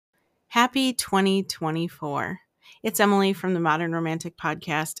Happy 2024. It's Emily from the Modern Romantic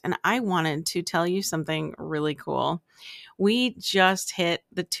Podcast, and I wanted to tell you something really cool. We just hit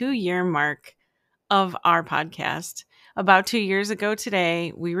the 2-year mark of our podcast. About 2 years ago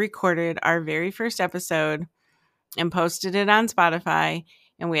today, we recorded our very first episode and posted it on Spotify,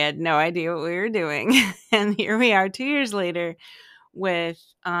 and we had no idea what we were doing. And here we are 2 years later with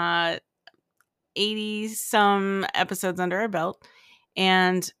 80 some episodes under our belt,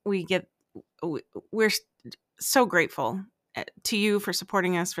 and we're so grateful to you for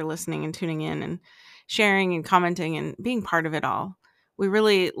supporting us, for listening and tuning in and sharing and commenting and being part of it all. We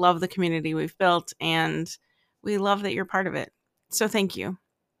really love the community we've built, and we love that you're part of it. So thank you,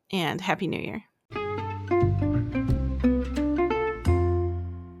 and Happy New Year.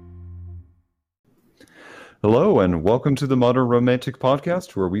 Hello, and welcome to the Modern Romantic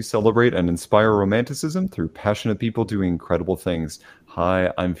Podcast, where we celebrate and inspire romanticism through passionate people doing incredible things.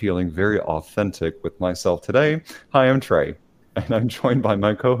 Hi, I'm feeling very authentic with myself today. Hi, I'm Trey, and I'm joined by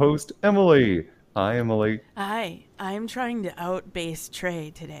my co-host, Emily. Hi, Emily. Hi, I'm trying to out-bass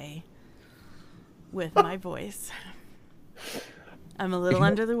Trey today with my voice. I'm a little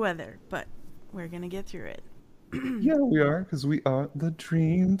under the weather, but we're going to get through it. Yeah, we are, because we are the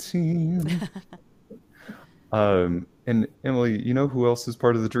dream team. And Emily, you know who else is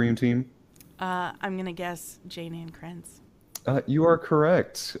part of the dream team? I'm going to guess Jayne and Krentz. You are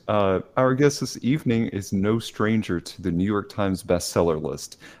correct. Our guest this evening is no stranger to the New York Times bestseller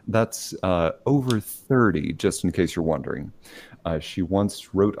list. That's over 30, just in case you're wondering. She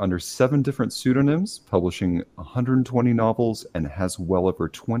once wrote under 7 different pseudonyms, publishing 120 novels, and has well over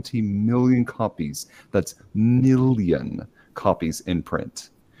 20 million copies. That's million copies in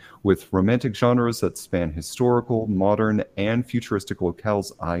print. With romantic genres that span historical, modern, and futuristic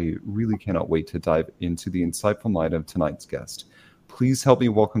locales, I really cannot wait to dive into the insightful mind of tonight's guest. Please help me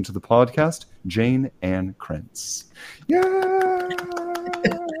welcome to the podcast, Jayne and Krentz. Yeah!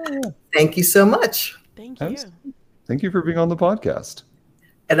 Thank you so much. Thank you. Thank you for being on the podcast.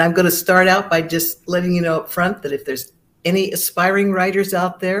 And I'm going to start out by just letting you know up front that if there's any aspiring writers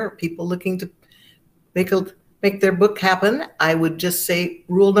out there, people looking to make their book happen, I would just say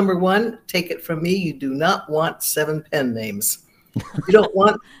rule number 1, take it from me, you do not want 7 pen names. You don't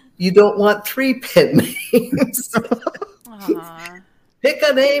want 3 pen names. Pick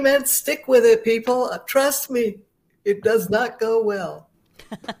a name and stick with it, people. Trust me, it does not go well.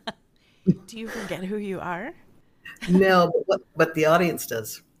 Do you forget who you are? No, but the audience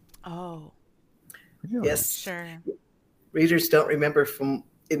does. Oh. Really? Yes. Sure. Readers don't remember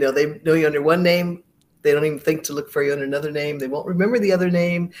they know you under one name. They don't even think to look for you under another name. They won't remember the other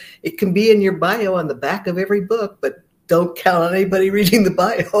name. It can be in your bio on the back of every book, but don't count on anybody reading the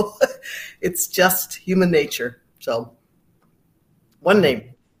bio. It's just human nature. So, one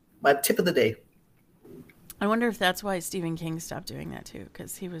name, my tip of the day. I wonder if that's why Stephen King stopped doing that too,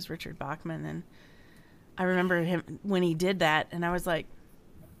 because he was Richard Bachman, and I remember him when he did that, and I was like,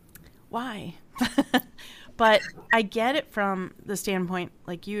 why? But I get it from the standpoint,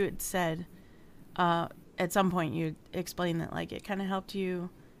 like you had said, at some point you explained that like it kind of helped you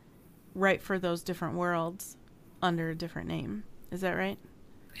write for those different worlds under a different name. Is that right?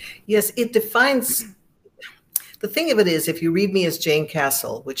 Yes, it defines. The thing of it is, if you read me as Jayne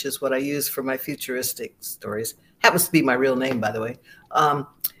Castle, which is what I use for my futuristic stories, happens to be my real name, by the way.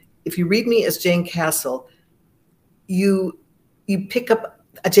 If you read me as Jayne Castle, you pick up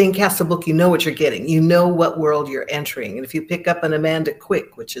a Jayne Castle book, you know what you're getting. You know what world you're entering. And if you pick up an Amanda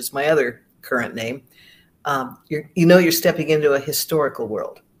Quick, which is my other current name, you're stepping into a historical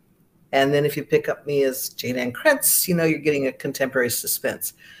world. And then if you pick up me as Jayne Ann Krentz, you know you're getting a contemporary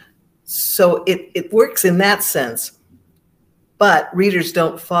suspense. So it works in that sense, but readers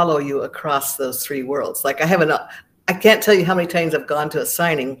don't follow you across those 3 worlds. Like I can't tell you how many times I've gone to a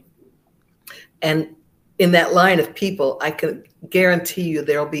signing, and in that line of people, I can guarantee you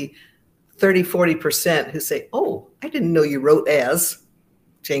there'll be 30, 40% who say, oh, I didn't know you wrote as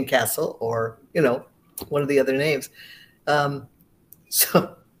Jayne Castle or, one of the other names.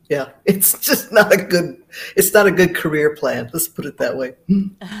 So yeah, it's just not a good career plan. Let's put it that way.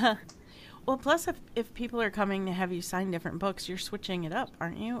 Well, plus if people are coming to have you sign different books, you're switching it up,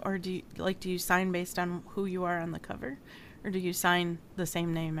 aren't you? Or do you sign based on who you are on the cover, or do you sign the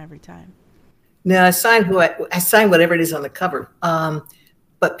same name every time? No, I sign whatever it is on the cover.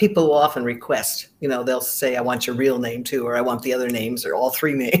 But people will often request, they'll say, I want your real name too, or I want the other names, or all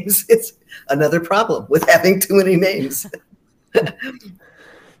 3 names. It's another problem with having too many names.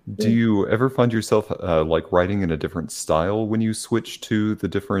 Do you ever find yourself like writing in a different style when you switch to the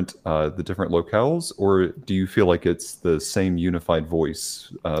different locales, or do you feel like it's the same unified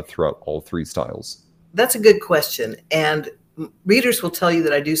voice throughout all three styles? That's a good question. And readers will tell you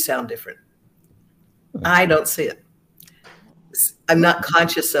that I do sound different. I don't see it. I'm not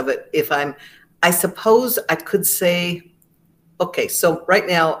conscious of it. I suppose I could say, okay, so right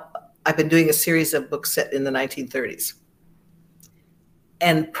now I've been doing a series of books set in the 1930s.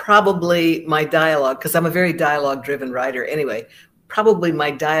 And probably my dialogue, because I'm a very dialogue-driven writer anyway, probably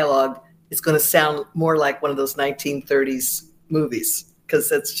my dialogue is going to sound more like one of those 1930s movies, because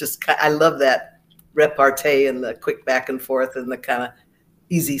that's just, I love that repartee and the quick back and forth and the kind of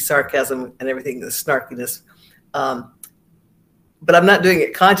easy sarcasm and everything, the snarkiness. But I'm not doing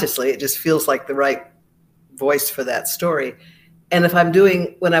it consciously. It just feels like the right voice for that story. And if I'm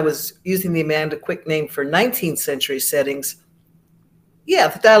doing, when I was using the Amanda Quick name for 19th century settings, yeah,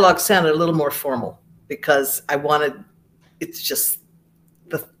 the dialogue sounded a little more formal because I wanted, it's just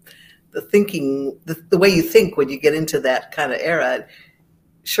the thinking, the way you think when you get into that kind of era.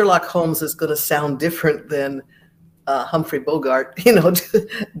 Sherlock Holmes is going to sound different than Humphrey Bogart,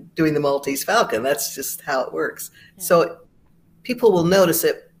 doing the Maltese Falcon. That's just how it works. Yeah. So people will notice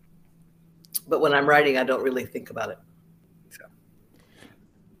it, but when I'm writing, I don't really think about it. So.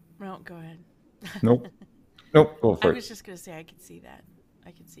 Well, go ahead. Nope. Nope. Go for it. I was just going to say I could see that.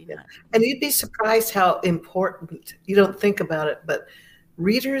 I could see that. And you'd be surprised how important, you don't think about it, but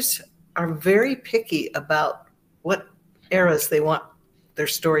readers are very picky about what eras they want their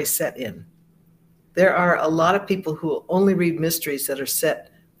story set in. There are a lot of people who will only read mysteries that are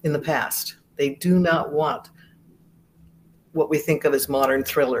set in the past. They do not want what we think of as modern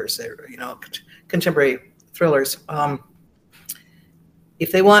thrillers, or, contemporary thrillers.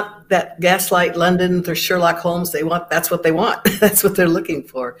 If they want that gaslight London or Sherlock Holmes, that's what they want. That's what they're looking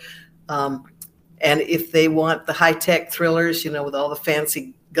for. And if they want the high-tech thrillers, with all the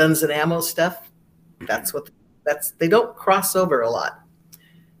fancy guns and ammo stuff, they don't cross over a lot.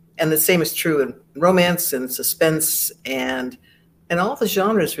 And the same is true in romance and suspense and all the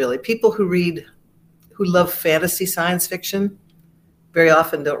genres, really. People who love fantasy science fiction very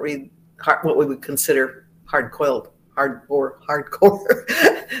often don't read what we would consider hardcore,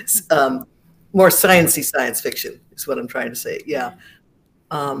 more sciencey science fiction is what I'm trying to say. Yeah.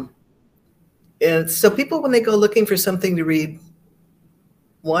 And so people, when they go looking for something to read,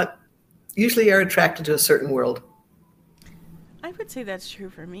 usually are attracted to a certain world. I would say that's true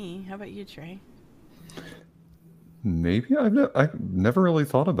for me. How about you, Trey? Maybe I've never really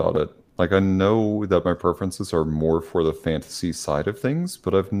thought about it. Like, I know that my preferences are more for the fantasy side of things,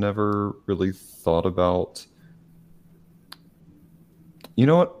 but I've never really thought about. You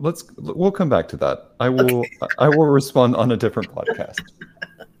know what? We'll come back to that. I will respond on a different podcast.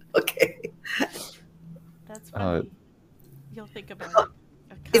 Okay. That's funny. You'll think about it.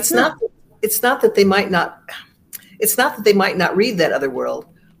 It's not that they might not read that other world,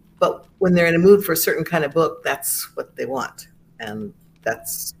 but when they're in a mood for a certain kind of book, that's what they want, and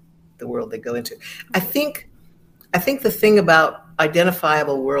that's the world they go into. I think the thing about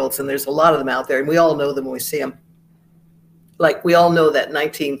identifiable worlds, and there's a lot of them out there, and we all know them when we see them. Like, we all know that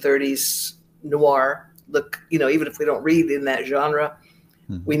 1930s noir look, even if we don't read in that genre,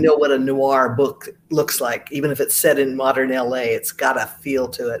 we know what a noir book looks like. Even if it's set in modern LA, it's got a feel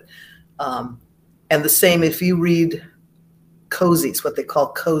to it. And the same if you read cozies, what they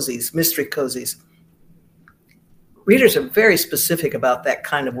call cozies, mystery cozies. Readers are very specific about that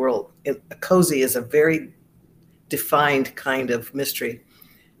kind of world. A cozy is a very defined kind of mystery.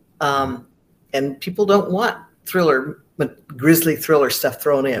 And people don't want grisly thriller stuff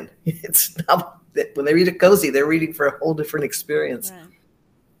thrown in. It's not, when they read a cozy, they're reading for a whole different experience. Right.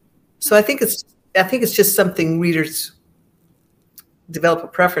 So I think it's just something readers develop a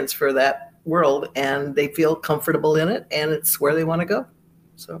preference for that world, and they feel comfortable in it, and it's where they want to go.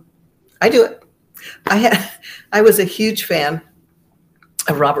 So I do it. I was a huge fan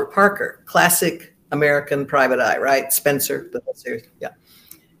of Robert Parker, classic American private eye, right? Spencer, the whole series. Yeah.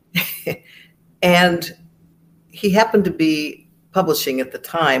 And he happened to be publishing at the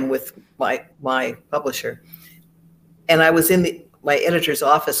time with my publisher. And I was in my editor's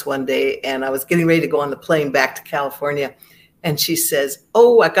office one day, and I was getting ready to go on the plane back to California. And she says,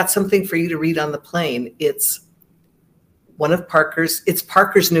 "Oh, I've got something for you to read on the plane. It's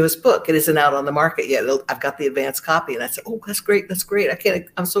Parker's newest book. It isn't out on the market yet. I've got the advanced copy." And I said, "Oh, that's great. That's great.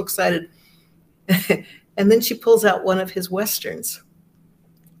 I'm so excited." And then she pulls out one of his Westerns.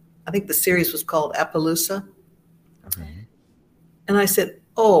 I think the series was called Appaloosa. Okay. And I said,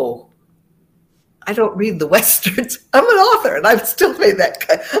 "Oh, I don't read the Westerns. I'm an author, and I've still made that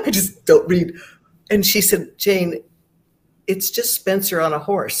cut. I just don't read. And she said, Jayne, it's just Spencer on a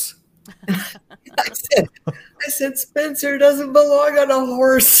horse. And I said, Spencer doesn't belong on a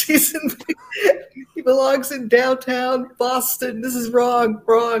horse. He belongs in downtown Boston. This is wrong.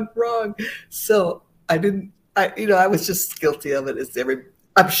 So I was just guilty of it.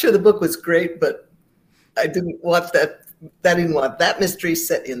 I'm sure the book was great, but I didn't want that. I didn't want that mystery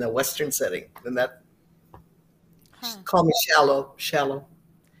set in the Western setting. And that call me shallow.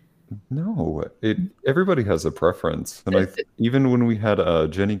 No, everybody has a preference, and even when we had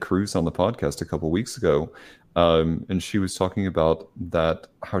Jenny Cruz on the podcast a couple weeks ago, and she was talking about that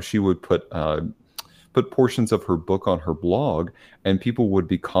how she would put portions of her book on her blog, and people would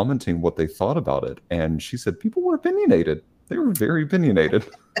be commenting what they thought about it, and she said people were opinionated. They were very opinionated.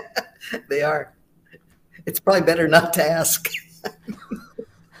 They are. It's probably better not to ask.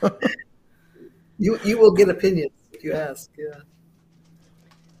 You will get opinions if you ask. Yeah.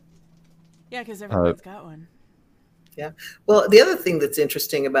 Yeah, because everyone's got one. Yeah. Well, the other thing that's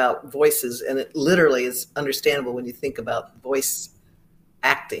interesting about voices, and it literally is understandable when you think about voice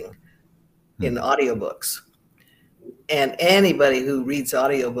acting in audiobooks. And anybody who reads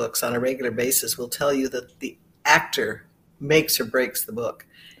audiobooks on a regular basis will tell you that the actor makes or breaks the book.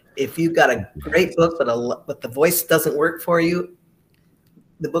 If you've got a great book, but the voice doesn't work for you,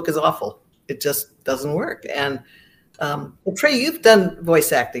 the book is awful. It just doesn't work. And Trey, you've done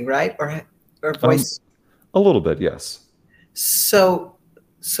voice acting, right? Or voice? A little bit, yes. So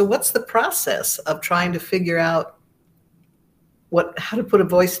what's the process of trying to figure out how to put a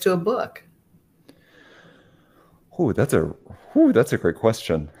voice to a book? Oh, that's a great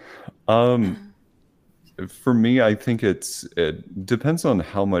question. For me, I think it depends on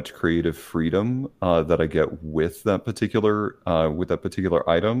how much creative freedom that I get with that particular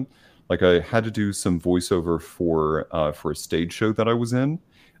item. Like I had to do some voiceover for a stage show that I was in,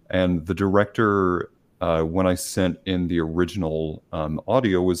 and the director, when I sent in the original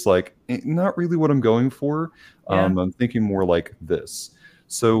audio, was like, not really what I'm going for. Yeah. I'm thinking more like this.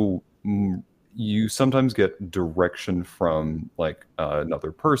 So you sometimes get direction from like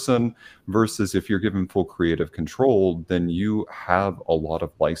another person, versus if you're given full creative control, then you have a lot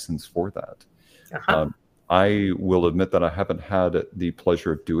of license for that. I will admit that I haven't had the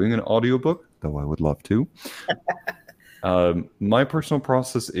pleasure of doing an audiobook, though I would love to. My personal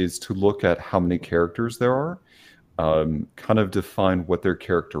process is to look at how many characters there are, kind of define what their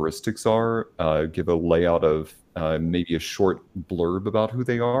characteristics are, give a layout of maybe a short blurb about who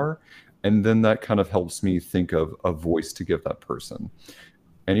they are, and then that kind of helps me think of a voice to give that person.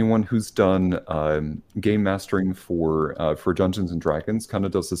 Anyone who's done game mastering for Dungeons and Dragons kind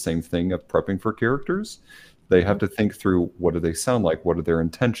of does the same thing of prepping for characters. They have to think through, what do they sound like? What are their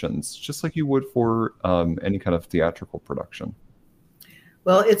intentions? Just like you would for any kind of theatrical production.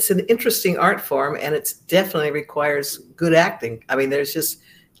 Well, it's an interesting art form, and it definitely requires good acting. I mean, there's just,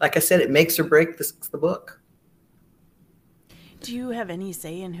 like I said, it makes or breaks the book. Do you have any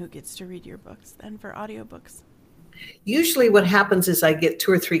say in who gets to read your books then for audiobooks? Usually what happens is I get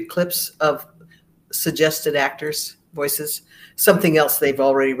 2 or 3 clips of suggested actors' voices, something else they've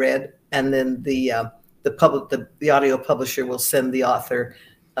already read, and then the audio publisher will send the author,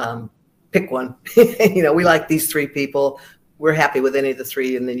 pick one. We like these 3 people. We're happy with any of the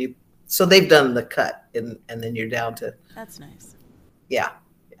 3, and then so they've done the cut, and then you're down to. That's nice. Yeah.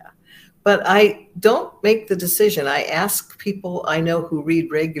 But I don't make the decision. I ask people I know who read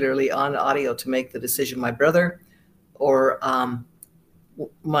regularly on audio to make the decision. My brother, or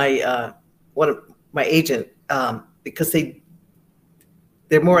my agent, because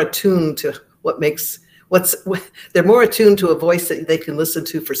they're more attuned to they're more attuned to a voice that they can listen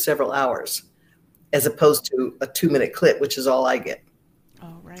to for several hours, as opposed to a 2-minute clip, which is all I get.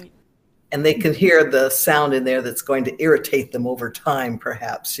 Oh, right. And they can hear the sound in there that's going to irritate them over time,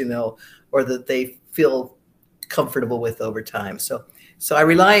 perhaps, or that they feel comfortable with over time. So I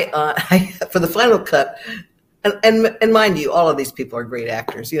rely on, for the final cut, and mind you, all of these people are great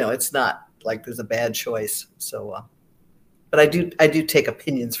actors. It's not like there's a bad choice. So, but I do take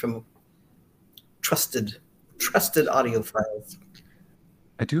opinions from trusted audiophiles.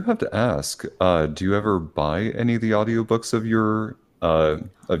 I do have to ask, do you ever buy any of the audiobooks of your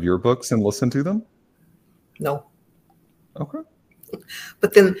books and listen to them? No. Okay.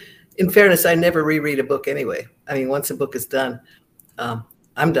 But then, in fairness, I never reread a book anyway. I mean, once a book is done,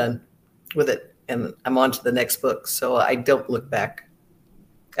 I'm done with it, and I'm on to the next book. So I don't look back.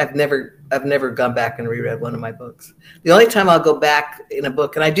 I've never gone back and reread one of my books. The only time I'll go back in a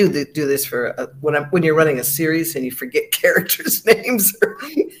book, and I do this for when you're running a series and you forget characters' names or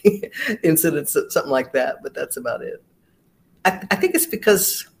incidents, something like that. But that's about it. I think it's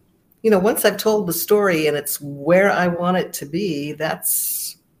because, once I've told the story and it's where I want it to be,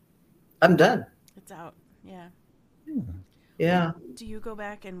 I'm done. It's out. Yeah. Yeah. Do you go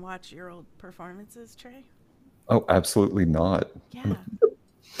back and watch your old performances, Trey? Oh, absolutely not. Yeah.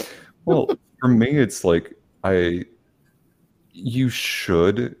 Well, for me, it's like you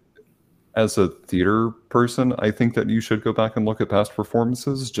should, as a theater person, I think that you should go back and look at past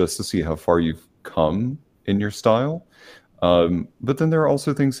performances just to see how far you've come in your style. But then there are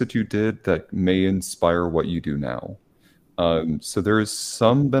also things that you did that may inspire what you do now. So there is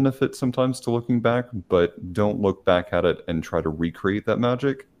some benefit sometimes to looking back, but don't look back at it and try to recreate that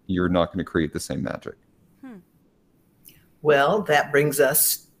magic. You're not going to create the same magic. Well, that brings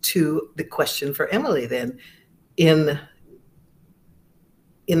us to the question for Emily then. In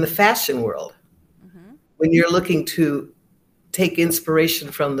the fashion world, when you're looking to take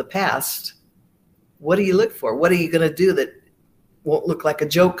inspiration from the past, what do you look for? What are you going to do that won't look like a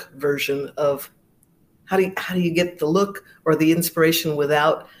joke version of how do you get the look or the inspiration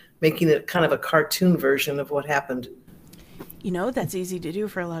without making it kind of a cartoon version of what happened? That's easy to do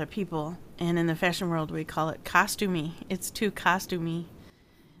for a lot of people. And in the fashion world, we call it costumey. It's too costumey.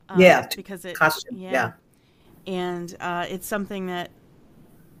 Because costume. Yeah. And it's something that,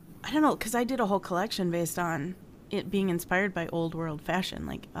 I don't know, because I did a whole collection based on it being inspired by old world fashion,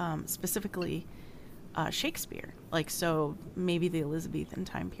 like specifically Shakespeare. So maybe the Elizabethan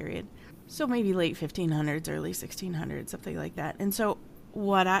time period. So maybe late 1500s, early 1600s, something like that. And so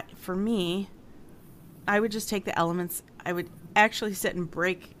for me, I would just take the elements. I would actually sit and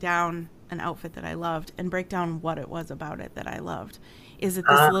break down an outfit that I loved and break down what it was about it that I loved. Is it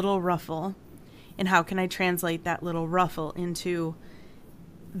this little ruffle? And how can I translate that little ruffle into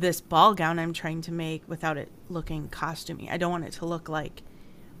this ball gown I'm trying to make without it looking costumey? I don't want it to look like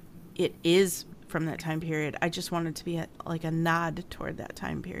it is from that time period. I just want it to be like a nod toward that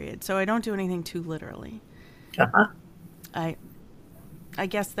time period. So I don't do anything too literally. I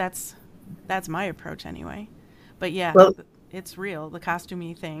guess that's my approach anyway. But yeah, it's real, the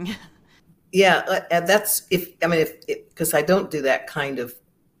costumey thing. Yeah, and that's because I don't do that kind of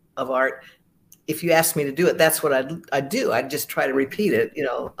art. If you ask me to do it, that's what I'd do. I'd just try to repeat it,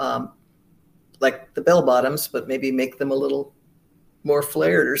 like the bell bottoms, but maybe make them a little more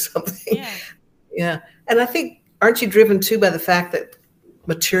flared or something. Yeah. Yeah. And I think, aren't you driven too by the fact that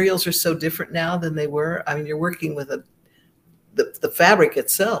materials are so different now than they were? I mean, you're working with the fabric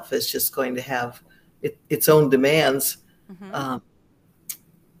itself is just going to have its own demands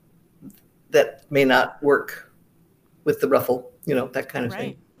that may not work with the ruffle, that kind of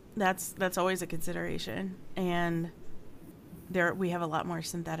thing. That's always a consideration. And we have a lot more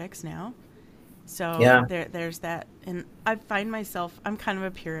synthetics now. So there's that. And I find myself, I'm kind of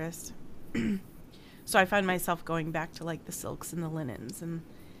a purist. So I find myself going back to like the silks and the linens and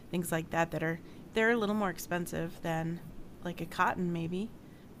things like that they're a little more expensive than like a cotton maybe,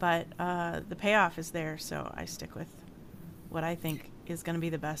 but the payoff is there. So I stick with what I think is going to be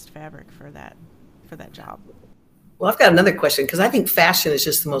the best fabric for that job. Well, I've got another question, because I think fashion is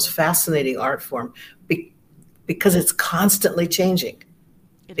just the most fascinating art form because it's constantly changing.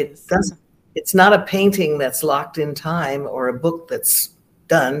 It's not a painting that's locked in time or a book that's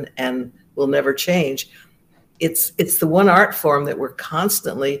done and will never change. It's the one art form that we're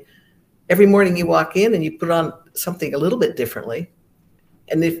constantly, every morning you walk in and you put on something a little bit differently,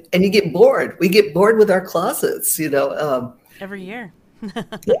 and you get bored. We get bored with our closets, every year.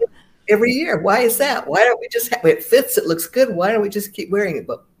 Every year. Why is that? Why don't we just it fits, it looks good, why don't we just keep wearing it?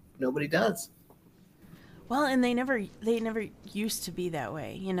 But nobody does. Well, and they never used to be that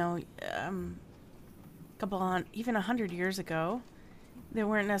way, even 100 years ago, they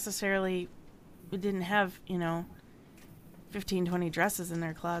weren't necessarily, we didn't have 15, 20 dresses in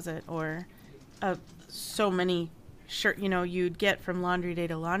their closet, or so many shirt you'd get from laundry day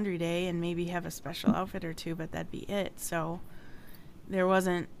to laundry day and maybe have a special outfit or two, but that'd be it. So there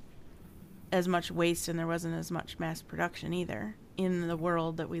wasn't as much waste and there wasn't as much mass production either. In the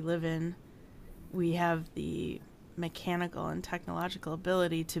world that we live in, we have the mechanical and technological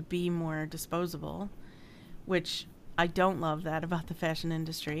ability to be more disposable, which I don't love that about the fashion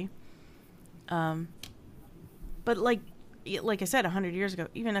industry. But like I said, 100 years ago,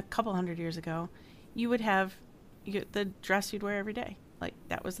 even a couple 100 years ago, you would have the dress you'd wear every day. Like,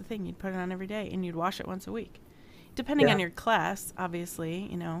 that was the thing. You'd put it on every day and you'd wash it once a week. Depending on your class, obviously,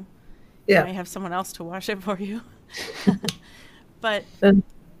 you might have someone else to wash it for you. But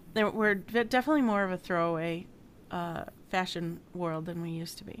We're definitely more of a throwaway fashion world than we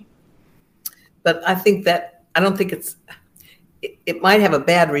used to be. But I don't think it might have a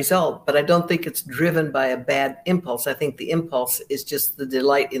bad result, but I don't think it's driven by a bad impulse. I think the impulse is just the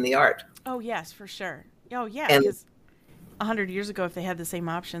delight in the art. Oh, yes, for sure. Oh, yeah, And because 100 years ago, if they had the same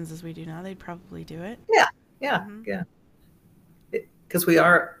options as we do now, they'd probably do it. yeah. Because we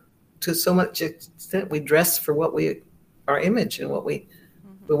are, to so much extent, we dress for what our image and what we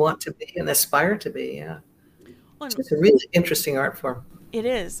want to be and aspire to be. Yeah. Well, It's a really interesting art form. it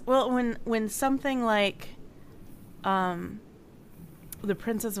is. Well, when something like the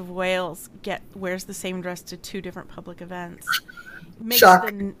Princess of Wales wears the same dress to 2 different public events,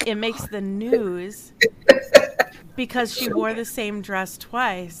 it makes the news because she wore the same dress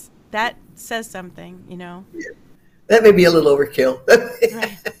twice. That says something, you know. That may be a little overkill.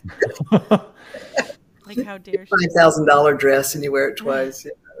 Right. Like, how dare she? $5,000 dress and you wear it twice.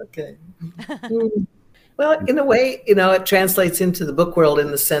 Yeah, okay. Well, in a way, it translates into the book world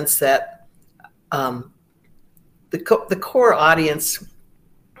in the sense that the core audience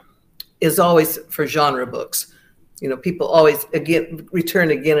is always for genre books. People always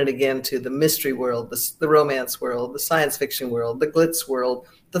return again and again to the mystery world, the romance world, the science fiction world, the glitz world,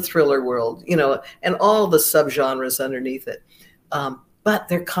 the thriller world, and all the subgenres underneath it. But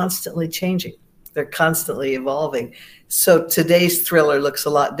they're constantly changing. They're constantly evolving. So today's thriller looks a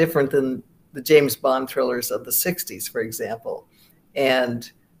lot different than the James Bond thrillers of the 60s, for example.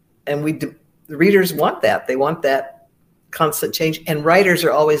 And the readers want that. They want that constant change. And writers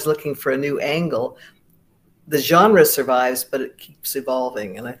are always looking for a new angle. The genre survives, but it keeps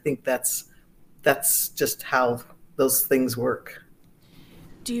evolving. And I think that's just how those things work.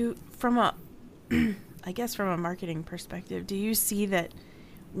 Do you, I guess from a marketing perspective, do you see that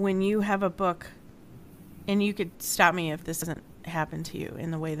when you have a book, and you could stop me if this doesn't happen to you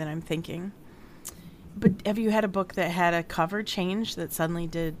in the way that I'm thinking, but have you had a book that had a cover change that suddenly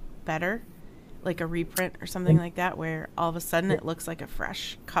did better, like a reprint or something like that, where all of a sudden it looks like a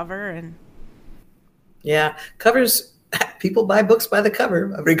fresh cover? And yeah, covers, people buy books by the cover.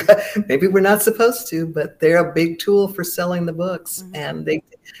 Maybe we're not supposed to, but they're a big tool for selling the books. And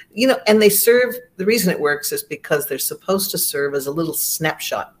they serve, the reason it works is because they're supposed to serve as a little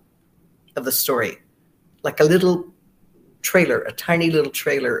snapshot of the story, like a little trailer, a tiny little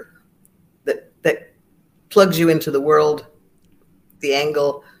trailer that plugs you into the world, the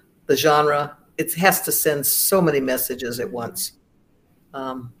angle, the genre. It has to send so many messages at once.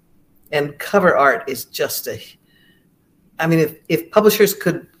 And cover art is just if publishers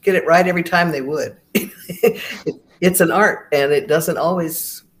could get it right every time, they would. It's an art, and it doesn't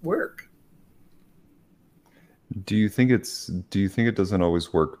always work. Do you think it doesn't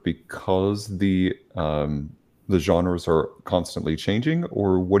always work because the genres are constantly changing,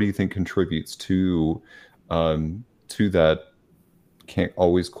 or what do you think contributes to that can't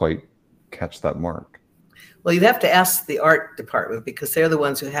always quite catch that mark? Well, you'd have to ask the art department, because they're the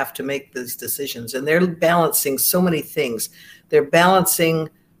ones who have to make these decisions, and they're balancing so many things. They're balancing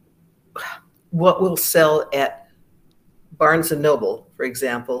what will sell at Barnes and Noble, for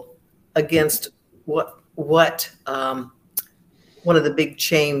example, against what one of the big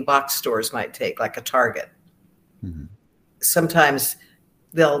chain box stores might take, like a Target. Mm-hmm. Sometimes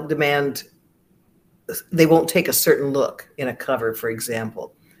they'll demand, they won't take a certain look in a cover, for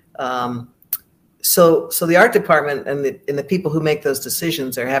example. So the art department and the people who make those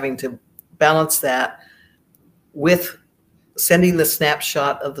decisions are having to balance that with sending the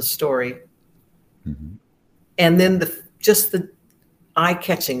snapshot of the story, mm-hmm. and then the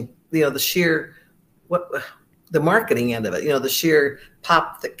eye-catching, the sheer the marketing end of it, the sheer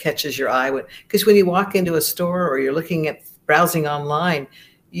pop that catches your eye. Because when you walk into a store or you're looking at browsing online,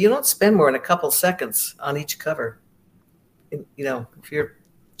 you don't spend more than a couple seconds on each cover. If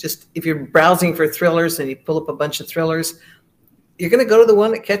you're browsing for thrillers and you pull up a bunch of thrillers, you're going to go to the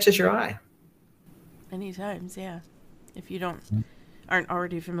one that catches your eye. Many times, yeah. If you aren't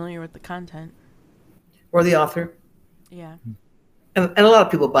already familiar with the content or the author. Yeah. And a lot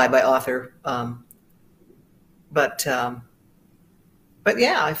of people buy by author. But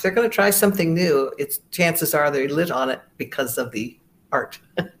yeah, if they're going to try something new, chances are they're lit on it because of the art,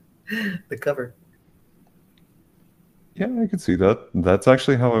 the cover. Yeah, I can see that. That's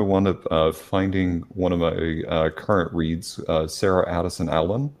actually how I wound up finding one of my current reads, Sarah Addison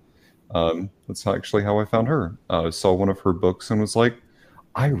Allen. That's actually how I found her. I saw one of her books and was like,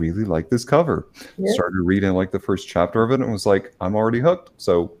 I really like this cover. Yeah. Started reading like the first chapter of it and was like, I'm already hooked.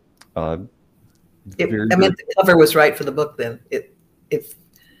 So the cover was right for the book then. It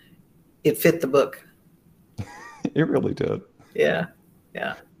fit the book. It really did. Yeah.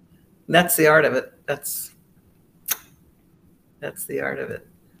 Yeah. That's the art of it. That's the art of it.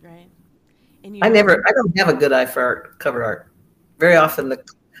 Right. And I don't have a good eye for art, cover art. Very often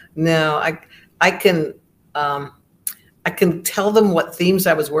I can, I can tell them what themes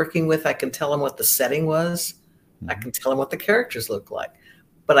I was working with. I can tell them what the setting was. I can tell them what the characters look like,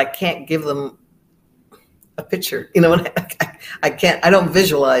 but I can't give them a picture. You know, I can't. I don't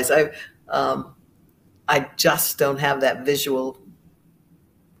visualize. I just don't have that visual.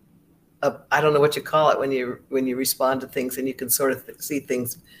 I don't know what you call it when you respond to things and you can sort of see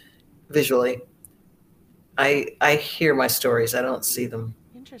things visually. I hear my stories. I don't see them.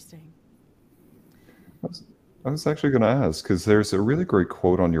 Interesting. I was actually going to ask, because there's a really great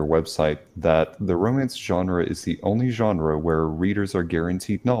quote on your website that the romance genre is the only genre where readers are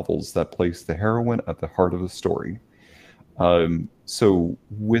guaranteed novels that place the heroine at the heart of the story. So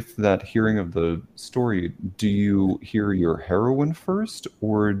with that hearing of the story, do you hear your heroine first,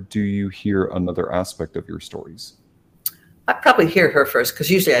 or do you hear another aspect of your stories? I probably hear her first,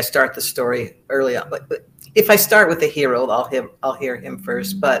 because usually I start the story early on. But if I start with the hero, I'll hear him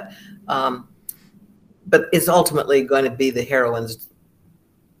first. But it's ultimately going to be the heroine's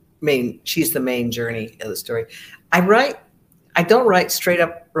she's the main journey of the story. I don't write straight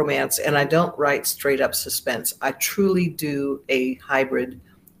up romance, and I don't write straight up suspense. I truly do a hybrid,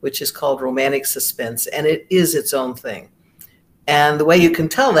 which is called romantic suspense, and it is its own thing. And the way you can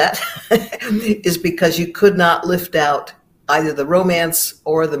tell that is because you could not lift out either the romance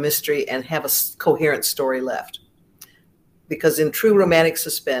or the mystery and have a coherent story left. Because in true romantic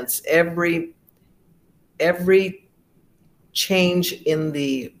suspense, every change in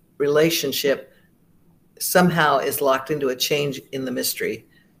the relationship somehow is locked into a change in the mystery,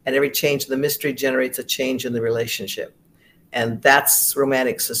 and every change in the mystery generates a change in the relationship. And that's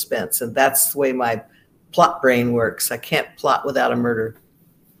romantic suspense, and that's the way my plot brain works. I can't plot without a murder.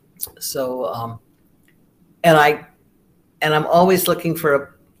 So and I'm always looking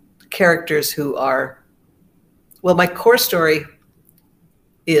for characters who are, well, my core story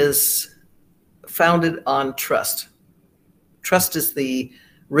is founded on trust. Trust is the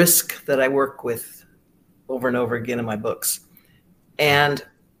risk that I work with over and over again in my books. And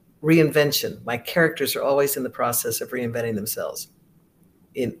reinvention. My characters are always in the process of reinventing themselves.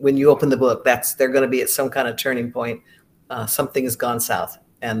 When you open the book, they're going to be at some kind of turning point. Something has gone south,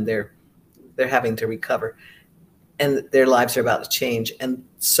 and they're having to recover, and their lives are about to change. And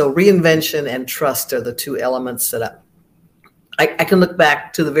so reinvention and trust are the two elements that I can look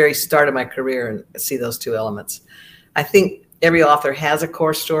back to the very start of my career and see those two elements. I think every author has a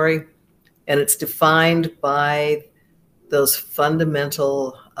core story, and it's defined by those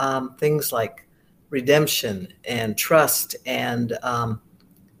fundamental things like redemption and trust and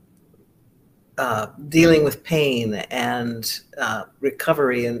dealing with pain and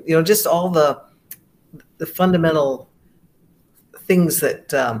recovery, and just all the fundamental things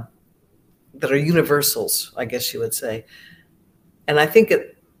that are universals, I guess you would say. And I think a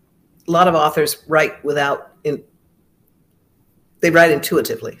lot of authors write they write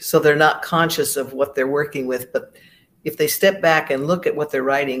intuitively, so they're not conscious of what they're working with. But if they step back and look at what they're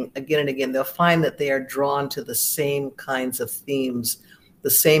writing again and again, they'll find that they are drawn to the same kinds of themes,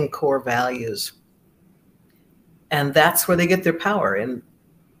 the same core values. And that's where they get their power. And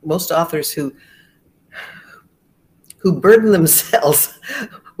most authors who burden themselves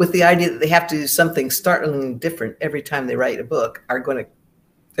with the idea that they have to do something startlingly different every time they write a book they're going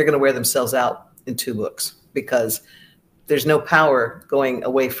to wear themselves out in 2 books, because there's no power going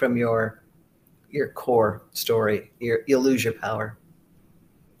away from your core story. You'll lose your power.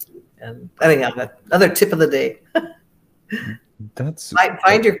 And anyhow, another tip of the day. That's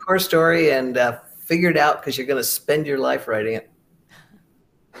find your core story and figure it out, because you're going to spend your life writing it.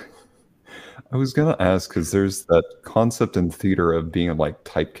 I was going to ask, because there's that concept in theater of being like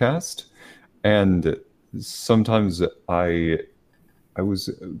typecast, and sometimes I was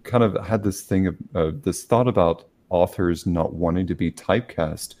kind of had this thing of this thought about authors not wanting to be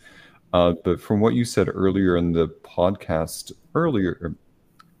typecast. But from what you said earlier in the podcast,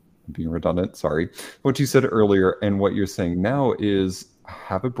 being redundant, sorry, what you said earlier and what you're saying now is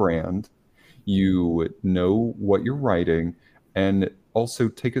have a brand, you know what you're writing, and also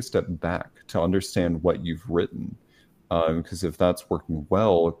take a step back to understand what you've written. Because if that's working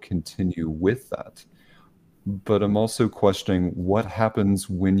well, continue with that. But I'm also questioning what happens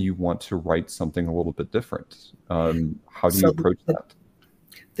when you want to write something a little bit different. How do you approach that?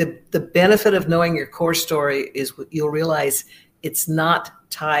 The benefit of knowing your core story is you'll realize it's not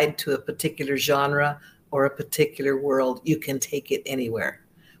tied to a particular genre or a particular world. You can take it anywhere,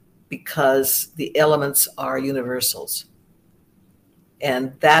 because the elements are universals.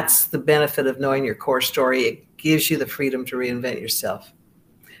 And that's the benefit of knowing your core story. It gives you the freedom to reinvent yourself.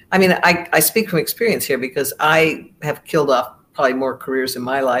 I mean, I speak from experience here because I have killed off probably more careers in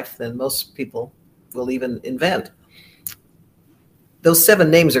my life than most people will even invent. Those 7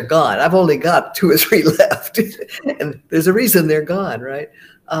 names are gone. I've only got 2 or 3 left. And there's a reason they're gone, right?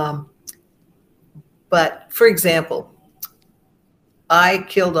 But for example, I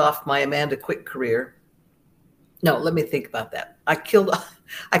killed off my Amanda Quick career. No, let me think about that. I killed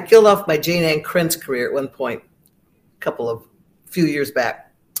off my Jayne Krentz career at one point, few years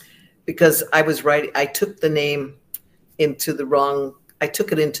back, because I was writing. I took the name into the wrong. I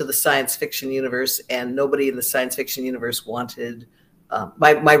took it into the science fiction universe, and nobody in the science fiction universe wanted.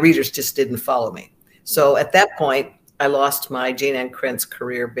 My readers just didn't follow me. So at that point, I lost my Jayne Krentz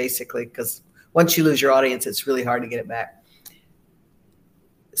career basically, because once you lose your audience, it's really hard to get it back.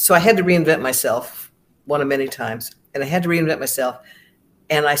 So I had to reinvent myself one of many times, and I had to reinvent myself.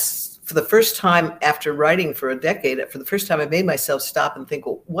 And for the first time after writing for a decade, for the first time, I made myself stop and think,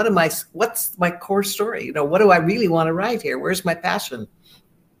 well, what's my core story? You know, what do I really want to write here? Where's my passion?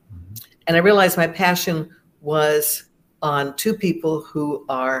 And I realized my passion was on 2 people who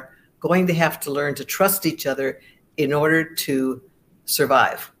are going to have to learn to trust each other in order to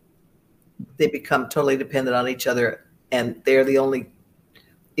survive. They become totally dependent on each other, and they're the only,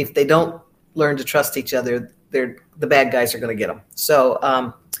 if they don't learn to trust each other, the bad guys are going to get them.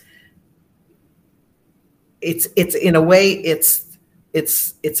 So it's in a way, it's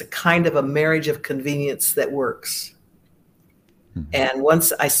a kind of a marriage of convenience that works. Mm-hmm. And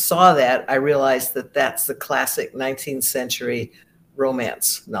once I saw that, I realized that that's the classic 19th century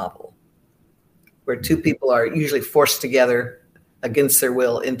romance novel, where 2 people are usually forced together against their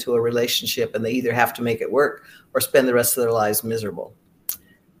will into a relationship, and they either have to make it work or spend the rest of their lives miserable.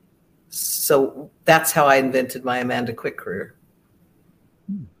 So that's how I invented my Amanda Quick career.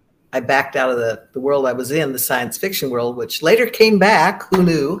 I backed out of the world I was in, the science fiction world, which later came back. Who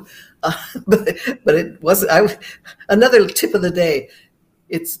knew? But it wasn't. Another tip of the day: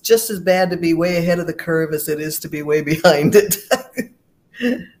 it's just as bad to be way ahead of the curve as it is to be way behind it.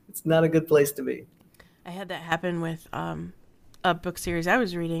 It's not a good place to be. I had that happen with a book series I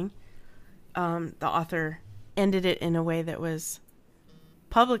was reading. The author ended it in a way that was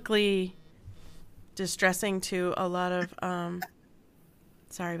publicly distressing to a lot of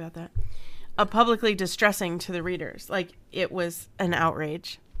sorry about that, publicly distressing to the readers. Like, it was an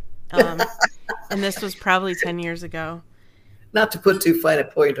outrage. And this was probably 10 years ago. Not to put too fine a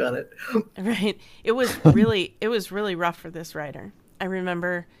point on it. Right. It was really rough for this writer. I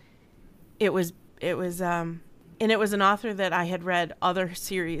remember it was and it was an author that I had read other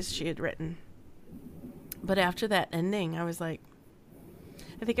series she had written. But after that ending, I was like,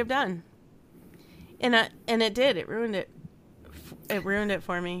 I think I'm done. And it did. It ruined it. It ruined it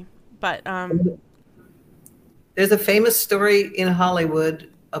for me. But there's a famous story in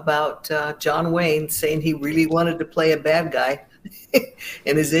Hollywood about John Wayne saying he really wanted to play a bad guy,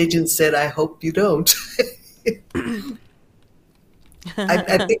 and his agent said, "I hope you don't."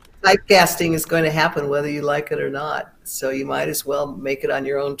 I think typecasting is going to happen whether you like it or not. So you might as well make it on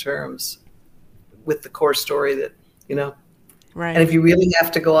your own terms with the core story that, you know. Right. And if you really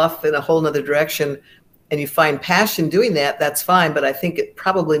have to go off in a whole nother direction and you find passion doing that, that's fine. But I think it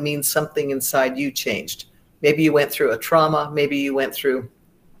probably means something inside you changed. Maybe you went through a trauma. Maybe you went through,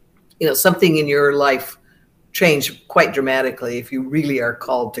 you know, something in your life changed quite dramatically if you really are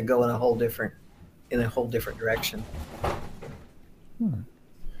called to go in a whole different direction.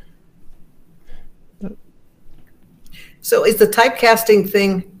 So is the typecasting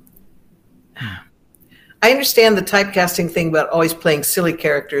thing, I understand the typecasting thing about always playing silly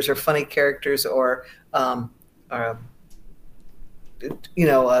characters or funny characters or you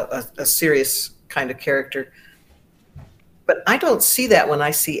know, a serious kind of character. But I don't see that when I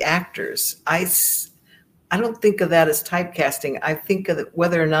see actors. I don't think of that as typecasting. I think of it,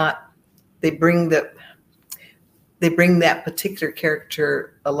 whether or not they bring that particular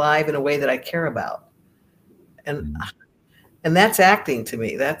character alive in a way that I care about. And that's acting to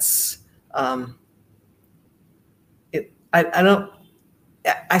me. That's I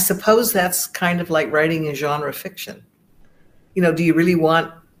suppose that's kind of like writing a genre fiction. You know, do you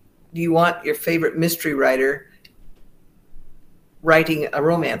want your favorite mystery writer writing a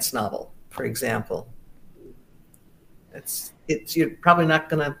romance novel, for example? You're probably not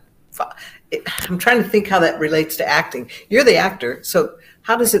going to. I'm trying to think how that relates to acting. You're the actor, so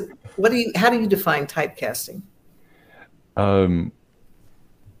how do you define typecasting? For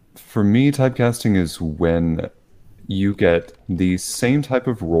me, typecasting is when you get the same type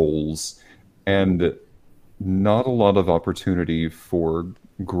of roles and not a lot of opportunity for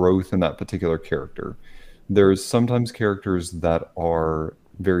growth in that particular character. There's sometimes characters that are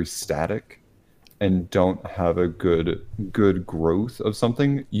very static and don't have a good growth of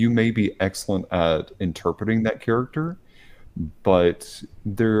something. You may be excellent at interpreting that character, but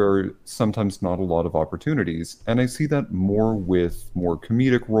there are sometimes not a lot of opportunities. And I see that more with more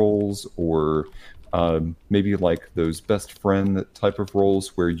comedic roles, or maybe like those best friend type of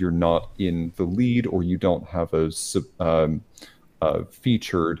roles where you're not in the lead or you don't have a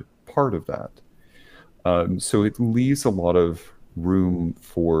featured part of that. So it leaves a lot of room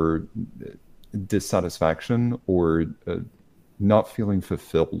for dissatisfaction or not feeling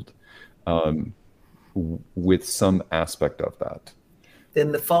fulfilled with some aspect of that.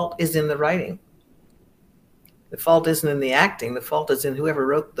 Then the fault is in the writing. The fault isn't in the acting. The fault is in whoever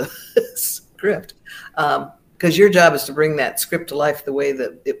wrote the script. Because your job is to bring that script to life the way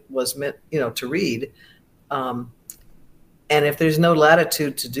that it was meant, to read. And if there's no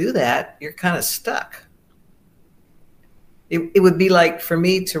latitude to do that, you're kind of stuck. It would be like for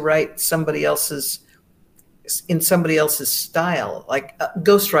me to write in somebody else's style, like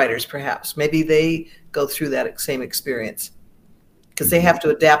ghostwriters, perhaps. Maybe they go through that same experience because they have to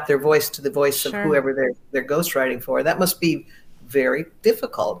adapt their voice to the voice of whoever they're ghostwriting for. That must be very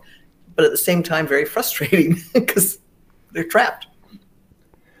difficult, but at the same time, very frustrating because they're trapped.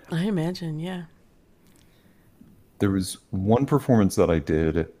 I imagine, yeah. There was one performance that I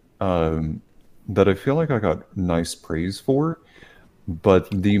did that I feel like I got nice praise for, but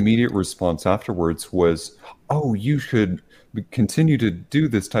the immediate response afterwards was, "Oh, you should continue to do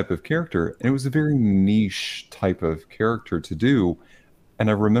this type of character." And it was a very niche type of character to do. And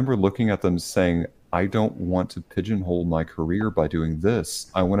I remember looking at them saying, "I don't want to pigeonhole my career by doing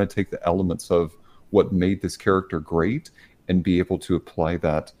this. I want to take the elements of what made this character great and be able to apply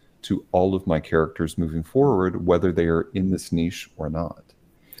that to all of my characters moving forward, whether they are in this niche or not."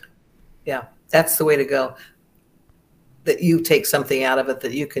 Yeah, that's the way to go. That you take something out of it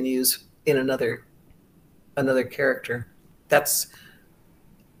that you can use in another character. That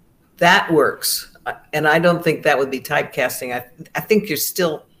works. And I don't think that would be typecasting. I think you're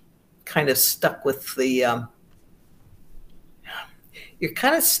still kind of stuck with the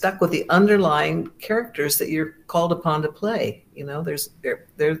underlying characters that you're called upon to play.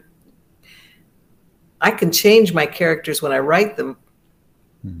 I can change my characters when I write them.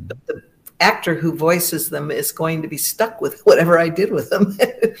 Mm-hmm. The actor who voices them is going to be stuck with whatever I did with them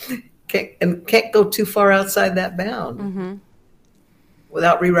can't go too far outside that bound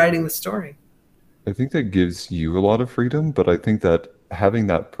without rewriting the story. I think that gives you a lot of freedom, but I think that having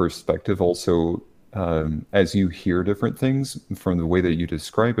that perspective also, as you hear different things from the way that you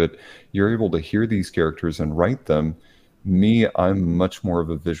describe it, you're able to hear these characters and write them. Me, I'm much more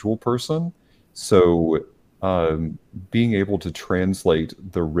of a visual person. So being able to translate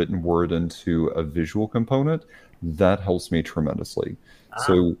the written word into a visual component, that helps me tremendously.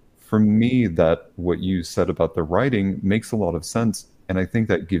 So for me, that what you said about the writing makes a lot of sense. And I think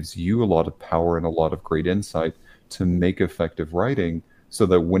that gives you a lot of power and a lot of great insight to make effective writing so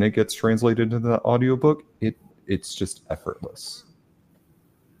that when it gets translated into the audiobook, it's just effortless.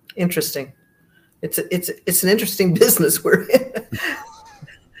 Interesting. It's an interesting business we're in.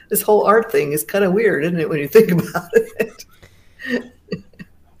 This whole art thing is kind of weird, isn't it, when you think about it?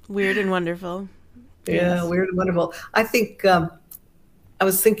 Weird and wonderful. Yeah, Yes. weird and wonderful. I think I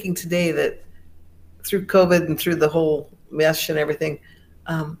was thinking today that through COVID and through the whole mesh and everything,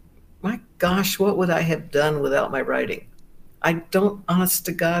 my gosh, what would I have done without my writing? I don't, honest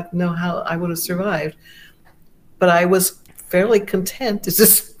to God, know how I would have survived. But I was fairly content to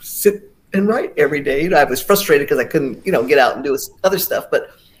just sit and write every day. I was frustrated because I couldn't, get out and do other stuff.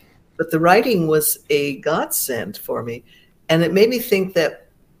 But the writing was a godsend for me. And it made me think that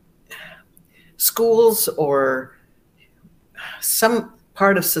schools or some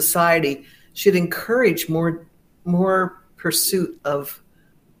part of society should encourage more pursuit of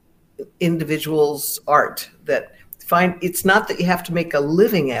individuals' art. It's not that you have to make a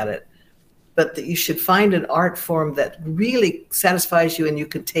living at it, but that you should find an art form that really satisfies you and you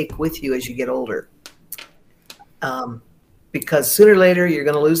can take with you as you get older. Because sooner or later you're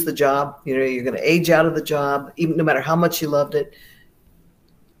going to lose the job. You're going to age out of the job, even no matter how much you loved it.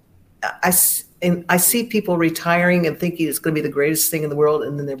 I see people retiring and thinking it's going to be the greatest thing in the world,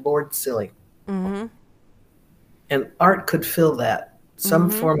 and then they're bored silly. Mm-hmm. And art could fill that. Some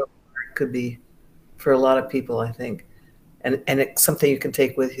form of art could be for a lot of people, I think, and it's something you can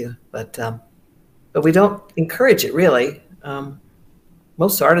take with you. But we don't encourage it really.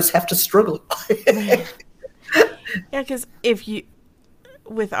 Most artists have to struggle. Yeah, because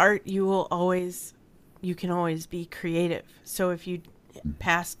with art, you will always you can always be creative. So if you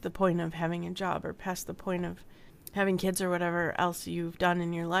past the point of having a job or past the point of having kids or whatever else you've done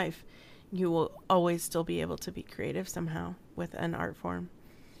in your life, you will always still be able to be creative somehow with an art form.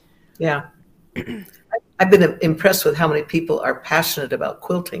 Yeah. I've been impressed with how many people are passionate about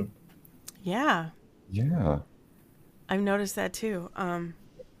quilting. Yeah. Yeah. I've noticed that too.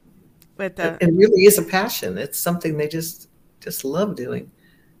 It really is a passion. It's something they just love doing.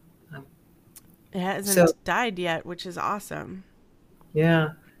 It hasn't died yet, which is awesome. Yeah.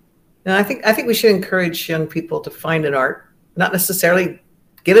 And I think we should encourage young people to find an art, not necessarily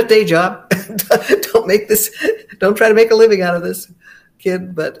get a day job. Don't try to make a living out of this,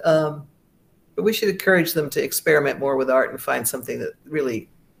 kid, but we should encourage them to experiment more with art and find something that really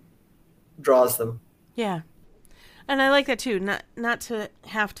draws them. Yeah. And I like that too. Not to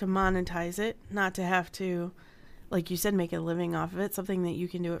have to monetize it, not to have to, like you said, make a living off of it. Something that you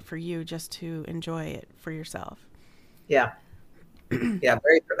can do it for you, just to enjoy it for yourself. Yeah. Yeah,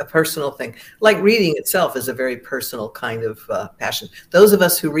 a personal thing. Like reading itself is a very personal kind of passion. Those of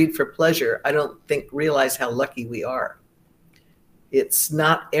us who read for pleasure, I don't think realize how lucky we are. It's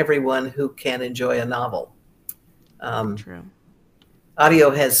not everyone who can enjoy a novel. True. Audio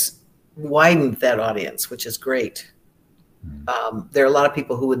has widened that audience, which is great. There are a lot of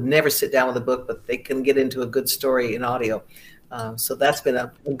people who would never sit down with a book, but they can get into a good story in audio. So that's been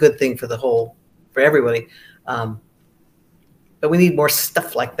a good thing for everybody. But we need more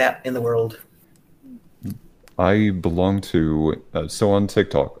stuff like that in the world. I belong to, so on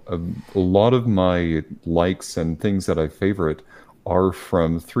TikTok, a lot of my likes and things that I favorite are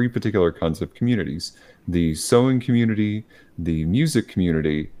from 3 particular kinds of communities: the sewing community, the music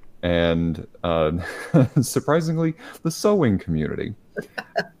community, and surprisingly, the sewing community.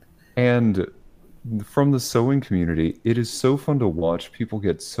 And from the sewing community, it is so fun to watch people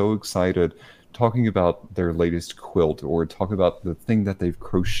get so excited talking about their latest quilt, or talk about the thing that they've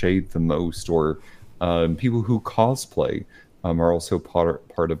crocheted the most, or people who cosplay are also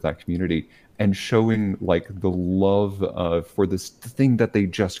part of that community, and showing like the love for this thing that they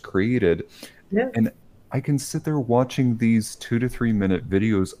just created. Yeah. And I can sit there watching these 2 to 3 minute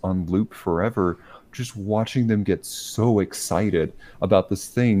videos on loop forever, just watching them get so excited about this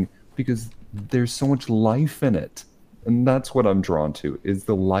thing, because there's so much life in it. And that's what I'm drawn to, is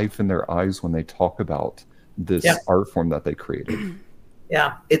the life in their eyes when they talk about this art form that they created.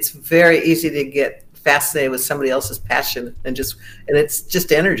 Yeah, it's very easy to get fascinated with somebody else's passion, and it's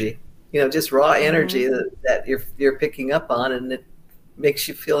just energy, just raw energy that you're picking up on, and it makes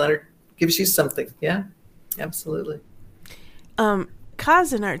you feel gives you something. Yeah, absolutely.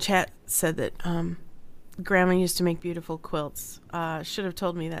 Kaz in our chat said that Grandma used to make beautiful quilts. Should have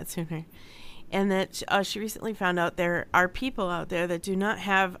told me that sooner. And that she recently found out there are people out there that do not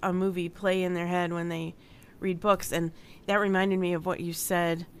have a movie play in their head when they read books. And that reminded me of what you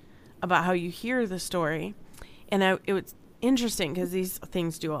said about how you hear the story. And it was interesting because these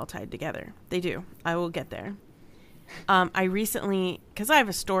things do all tie together. They do. I will get there. I recently, because I have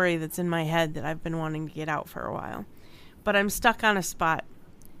a story that's in my head that I've been wanting to get out for a while, but I'm stuck on a spot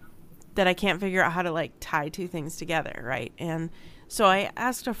that I can't figure out how to like tie 2 things together, right? And so I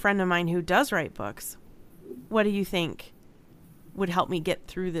asked a friend of mine who does write books, what do you think would help me get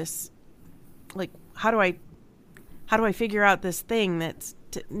through this? Like, how do I figure out this thing that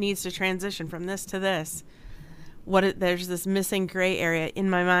needs to transition from this to this? There's this missing gray area in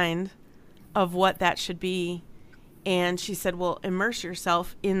my mind of what that should be. And she said, well, immerse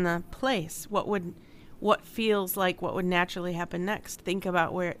yourself in the place. What feels like what would naturally happen next? Think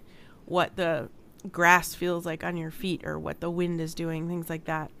about what the grass feels like on your feet, or what the wind is doing, things like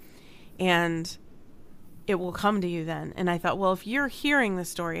that. And it will come to you then. And I thought, well, if you're hearing the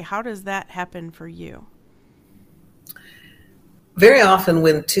story, how does that happen for you? Very often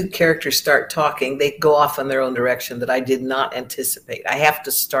when 2 characters start talking, they go off in their own direction that I did not anticipate. I have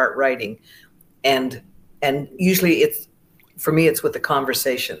to start writing. And usually for me, it's with the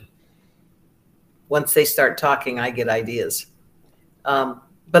conversation. Once they start talking, I get ideas.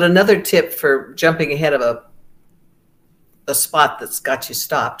 But another tip for jumping ahead of a spot that's got you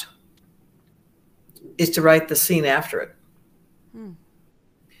stopped is to write the scene after it.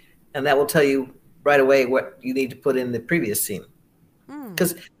 And that will tell you right away what you need to put in the previous scene.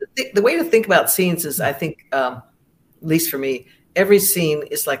 Because the way to think about scenes is, I think, at least for me, every scene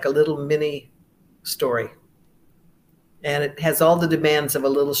is like a little mini story. And it has all the demands of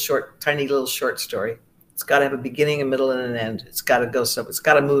a tiny little short story. It's got to have a beginning, a middle, and an end. It's got to go somewhere. It's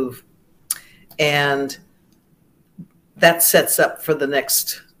got to move. And that sets up for the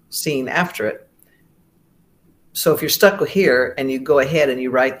next scene after it. So if you're stuck here and you go ahead and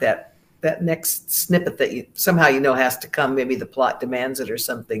you write that that next snippet that you somehow has to come. Maybe the plot demands it or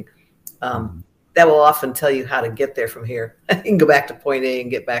something. That will often tell you how to get there from here. You can go back to point A and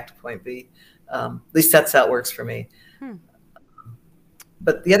get back to point B. At least that's how it works for me.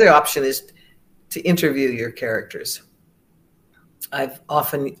 But the other option is to interview your characters. I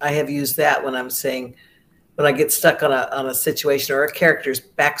have used that when I'm saying, when I get stuck on a situation or a character's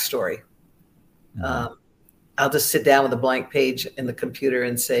backstory. I'll just sit down with a blank page in the computer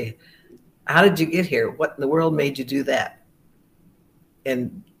and say, how did you get here? What in the world made you do that?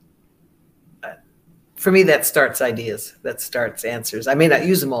 And for me, that starts ideas. That starts answers. I may not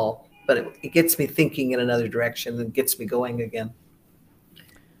use them all, but it gets me thinking in another direction and gets me going again.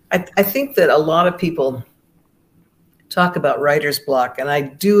 I think that a lot of people talk about writer's block, and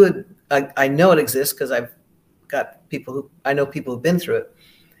I know it exists because I've got I know people who've been through it.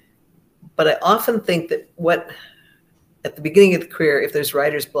 But I often think that at the beginning of the career, if there's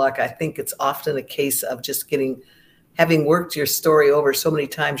writer's block, I think it's often a case of just having worked your story over so many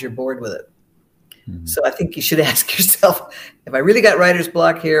times, you're bored with it. So I think you should ask yourself, have I really got writer's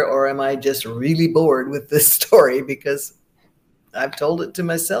block here, or am I just really bored with this story because I've told it to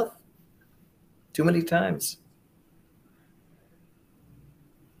myself too many times?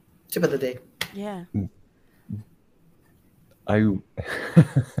 Tip of the day. Yeah.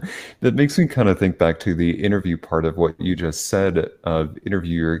 That makes me kind of think back to the interview part of what you just said,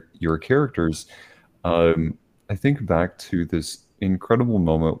 interview your characters. I think back to this incredible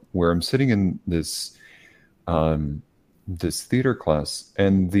moment where I'm sitting in this theater class,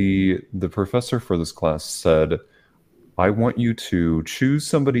 and the professor for this class said, I want you to choose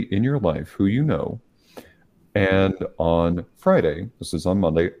somebody in your life who you know, and on Friday, this is on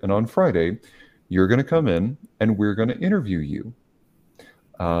Monday, and on Friday, you're going to come in and we're going to interview you.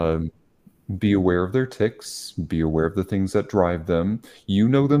 Be aware of their tics, be aware of the things that drive them. You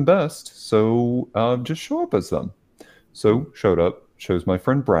know them best, so just show up as them. So showed up, chose my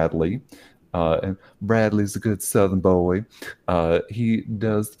friend Bradley. And Bradley's a good Southern boy. He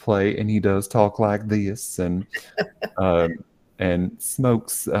does play and he does talk like this, and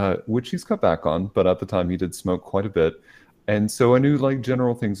smokes, which he's cut back on, but at the time he did smoke quite a bit. And so I knew like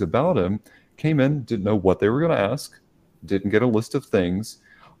general things about him. Came in, didn't know what they were going to ask, didn't get a list of things,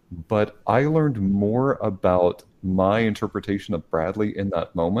 but I learned more about my interpretation of Bradley in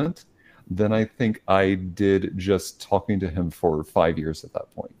that moment than I think I did just talking to him for 5 years at that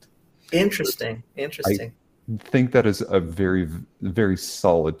point. Interesting. I think that is a very, very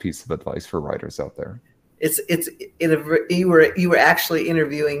solid piece of advice for writers out there. You were actually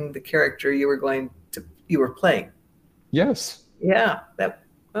interviewing the character you were playing. Yes. Yeah.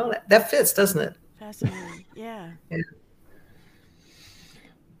 That fits, doesn't it? Fascinating. Yeah.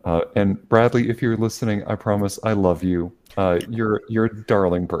 And Bradley, if you're listening, I promise I love you. You're a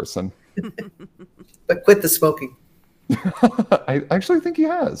darling person. But quit the smoking. I actually think he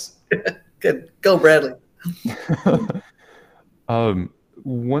has. Good. Go, Bradley.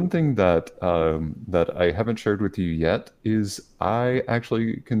 One thing that I haven't shared with you yet is I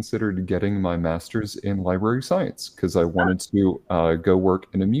actually considered getting my master's in library science because I wanted to go work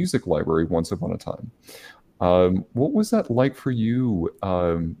in a music library once upon a time. What was that like for you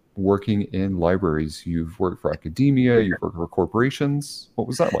working in libraries? You've worked for academia, you've worked for corporations. What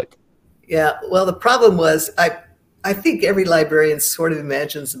was that like? Yeah, well, the problem was I think every librarian sort of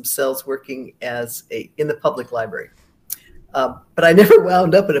imagines themselves working in the public library. But I never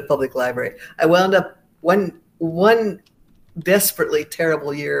wound up in a public library. I wound up one desperately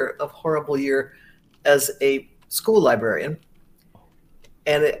terrible year, a horrible year, as a school librarian.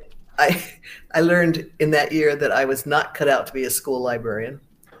 And I learned in that year that I was not cut out to be a school librarian.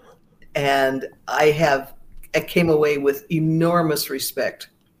 And I came away with enormous respect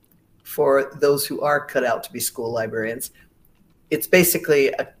for those who are cut out to be school librarians. It's basically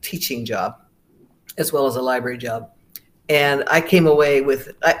a teaching job as well as a library job. And I came away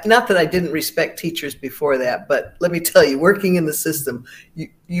with, not that I didn't respect teachers before that, but let me tell you, working in the system,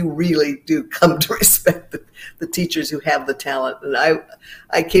 you really do come to respect the teachers who have the talent. And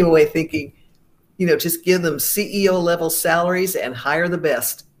I came away thinking, just give them CEO level salaries and hire the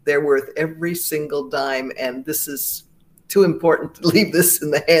best. They're worth every single dime. And this is too important to leave this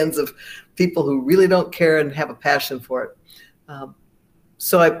in the hands of people who really don't care and have a passion for it.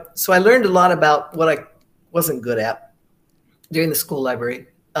 So I learned a lot about what I wasn't good at during the school library.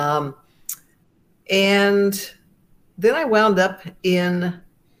 And then I wound up in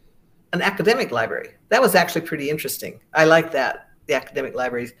an academic library. That was actually pretty interesting. I like that, the academic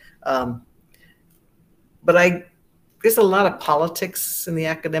libraries. But there's a lot of politics in the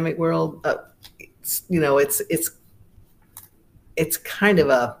academic world. It's kind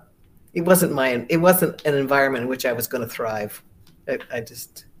of it wasn't an environment in which I was going to thrive.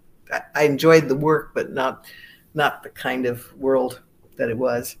 I enjoyed the work, but not the kind of world that it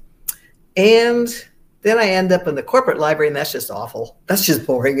was. And then I end up in the corporate library, and that's just awful. That's just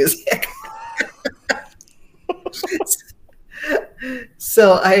boring as heck.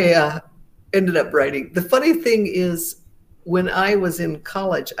 So I ended up writing. The funny thing is, when I was in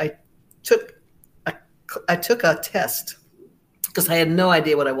college, I took a test because I had no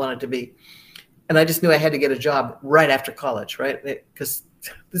idea what I wanted to be. And I just knew I had to get a job right after college, right? Because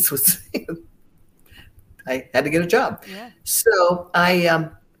this was, I had to get a job. Yeah. So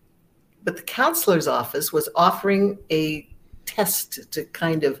but the counselor's office was offering a test to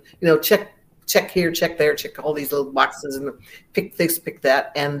kind of, check here, check there, check all these little boxes and pick this, pick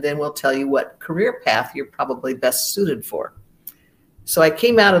that. And then we'll tell you what career path you're probably best suited for. So I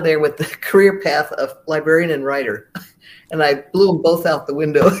came out of there with the career path of librarian and writer. And I blew them both out the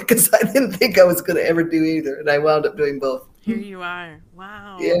window because I didn't think I was going to ever do either. And I wound up doing both. Here you are.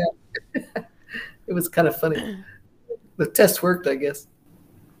 Wow. Yeah. It was kind of funny. The test worked, I guess.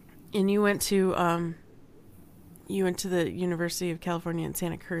 And you went to the University of California in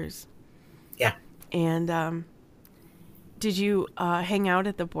Santa Cruz. Yeah. And did you hang out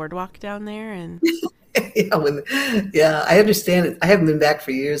at the boardwalk down there? And I understand it. I haven't been back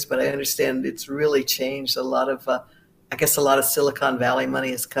for years, but I understand it's really changed. A lot of I guess a lot of Silicon Valley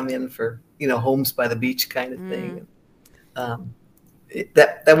money has come in for, homes by the beach kind of thing.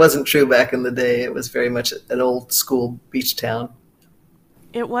 That wasn't true back in the day. It was very much an old school beach town.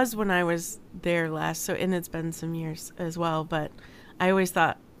 It was when I was there last, and it's been some years as well, but I always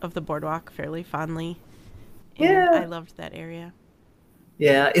thought of the boardwalk fairly fondly. And yeah. I loved that area.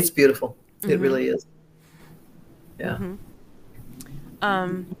 Yeah, it's beautiful. It really is. Yeah.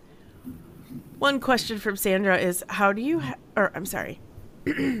 One question from Sandra is, how do you,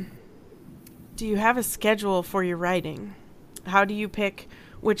 do you have a schedule for your writing? How do you pick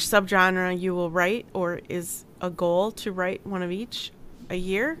which subgenre you will write, or is a goal to write one of each a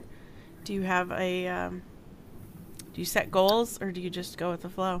year? Do you have do you set goals, or do you just go with the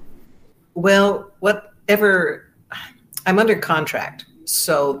flow? Well, I'm under contract,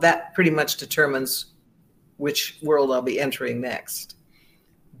 so that pretty much determines which world I'll be entering next.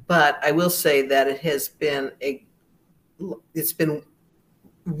 But I will say that it's been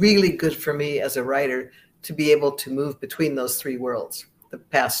really good for me as a writer to be able to move between those three worlds, the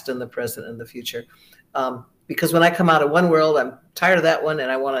past and the present and the future. Because when I come out of one world, I'm tired of that one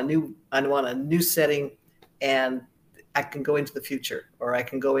and I want a new setting, and I can go into the future, or I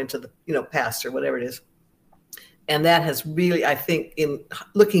can go into the past, or whatever it is. And that has really, I think, in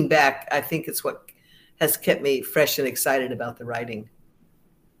looking back, I think it's what has kept me fresh and excited about the writing.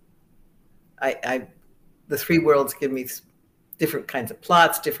 The three worlds give me different kinds of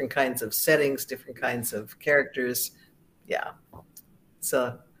plots, different kinds of settings, different kinds of characters. Yeah.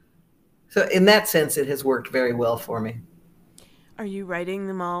 So in that sense, it has worked very well for me. Are you writing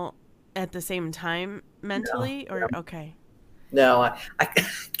them all at the same time mentally? No. Okay. No, I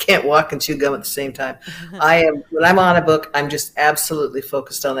can't walk and chew gum at the same time. When I'm on a book, I'm just absolutely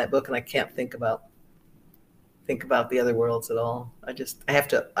focused on that book, and I can't think about the other worlds at all. I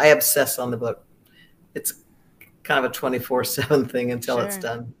obsess on the book. It's kind of a 24/7 thing until it's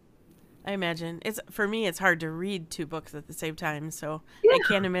done. I imagine for me, it's hard to read two books at the same time. So yeah. I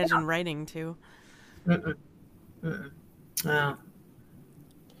can't imagine writing two. Wow.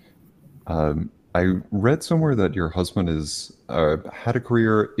 I read somewhere that your husband had a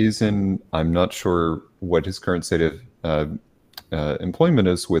career, I'm not sure what his current state of employment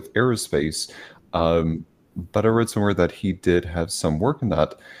is with aerospace, but I read somewhere that he did have some work in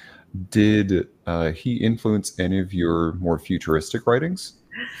that. Did he influence any of your more futuristic writings?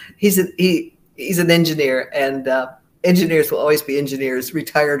 He's an engineer, and engineers will always be engineers,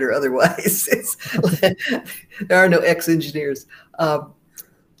 retired or otherwise. There are no ex-engineers.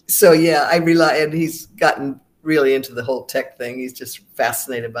 So yeah, I rely, and he's gotten really into the whole tech thing. He's just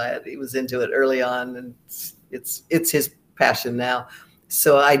fascinated by it. He was into it early on, and it's his passion now.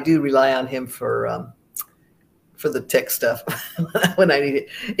 So I do rely on him for the tech stuff when I need it.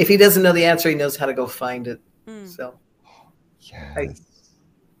 If he doesn't know the answer, he knows how to go find it. So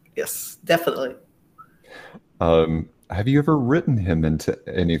yes, definitely. Have you ever written him into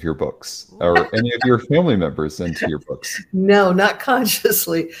any of your books, or any of your family members into your books? No, not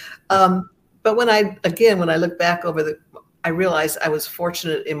consciously. But when I look back I realize I was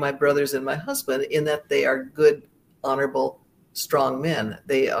fortunate in my brothers and my husband in that they are good, honorable, strong men.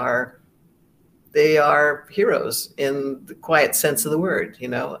 They are heroes in the quiet sense of the word,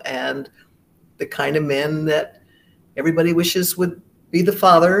 and the kind of men that everybody wishes would be the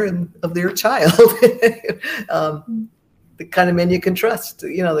father of their child. The kind of men you can trust,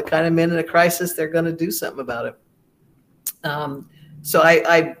 the kind of men in a crisis, they're going to do something about it. So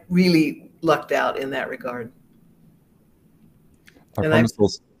I really lucked out in that regard. I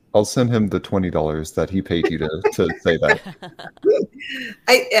promise I'll send him the $20 that he paid you to say that.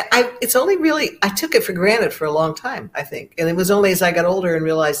 It's only really, I took it for granted for a long time, I think. And it was only as I got older and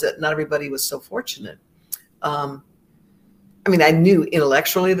realized that not everybody was so fortunate. I mean, I knew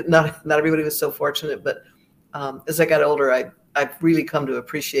intellectually that not everybody was so fortunate, but as I got older, I've really come to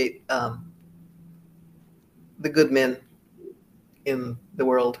appreciate the good men in the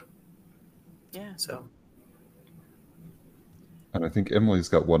world. Yeah. So. And I think Emily's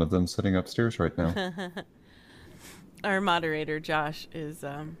got one of them sitting upstairs right now. Our moderator, Josh, is,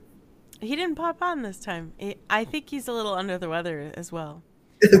 he didn't pop on this time. I think he's a little under the weather as well.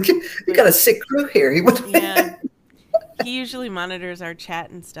 You got a sick crew here. Yeah. He usually monitors our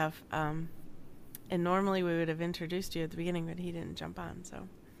chat and stuff. And normally we would have introduced you at the beginning, but he didn't jump on, so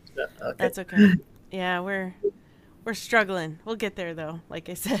okay. That's okay. Yeah, we're struggling. We'll get there though, like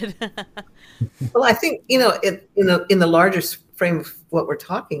I said. Well, I think, in the larger frame of what we're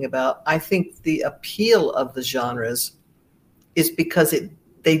talking about, I think the appeal of the genres is because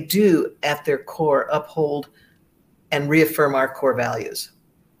they do at their core uphold and reaffirm our core values.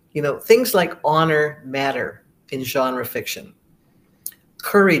 Things like honor matter in genre fiction.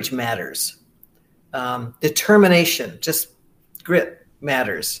 Courage matters. Determination, just grit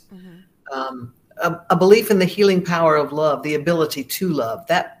matters. Mm-hmm. A belief in the healing power of love, the ability to love,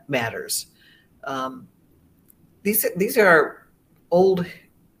 that matters. These are old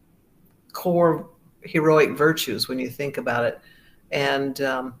core heroic virtues when you think about it. And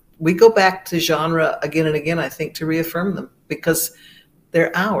we go back to genre again and again, I think, to reaffirm them because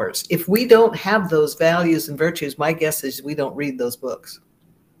they're ours. If we don't have those values and virtues, my guess is we don't read those books.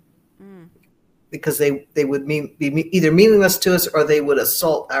 Because they would be either meaningless to us or they would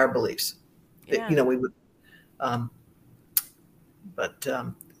assault our beliefs. Yeah. We would. But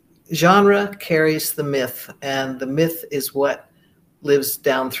genre carries the myth, and the myth is what lives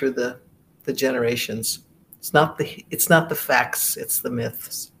down through the generations. It's not the facts; it's the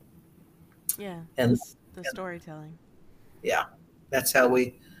myths. Yeah, and the storytelling. Yeah, that's how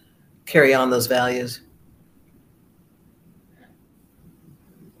we carry on those values.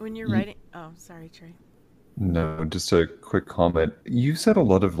 When you're writing, oh, sorry, Trey. No, just a quick comment. You said a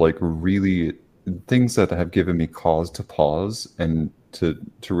lot of really things that have given me cause to pause and to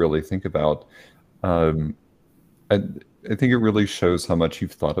really think about. I think it really shows how much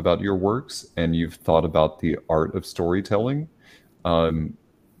you've thought about your works and you've thought about the art of storytelling. That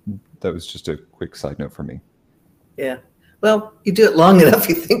was just a quick side note for me. Yeah. Well, you do it long enough,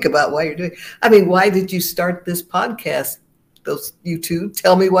 you think about why you're doing it. I mean, why did you start this podcast? You two,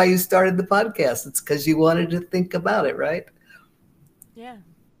 tell me why you started the podcast. It's because you wanted to think about it, right? Yeah.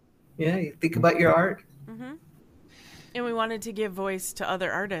 Yeah, you think about your art. Mm-hmm. And we wanted to give voice to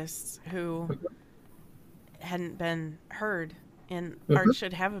other artists who hadn't been heard, and art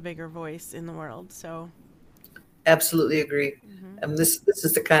should have a bigger voice in the world. So, absolutely agree. And this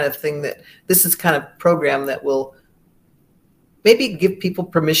is the kind of thing this is kind of program that will maybe give people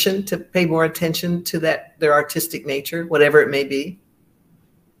permission to pay more attention to their artistic nature, whatever it may be.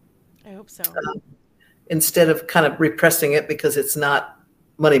 I hope so. Instead of kind of repressing it because it's not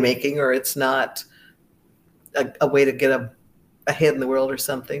money making or it's not a way to get ahead in the world or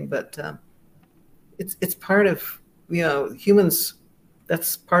something, but it's part of humans.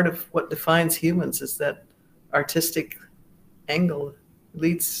 That's part of what defines humans is that artistic angle,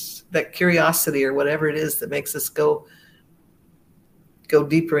 leads that curiosity or whatever it is that makes us go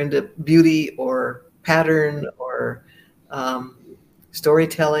deeper into beauty or pattern or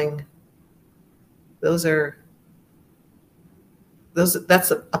storytelling. That's a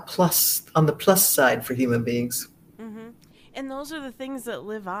plus on the plus side for human beings. Mm-hmm. And those are the things that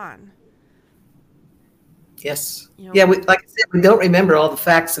live on. Yes. Yeah. Like I said, we don't remember all the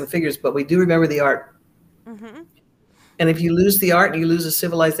facts and figures, but we do remember the art. Mm-hmm. And if you lose the art, you lose a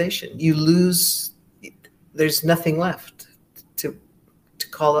civilization. There's nothing left to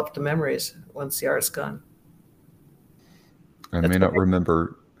call up the memories once the art's gone. I may not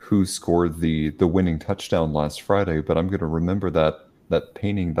remember who scored the winning touchdown last Friday, but I'm going to remember that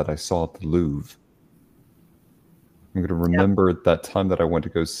painting that I saw at the Louvre. I'm going to remember that time that I went to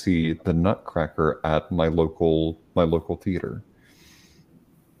go see the Nutcracker at my local theater.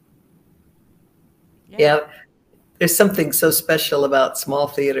 Yeah. There's something so special about small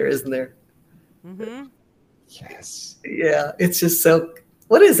theater, isn't there? Mm-hmm. Yes. Yeah, it's just so.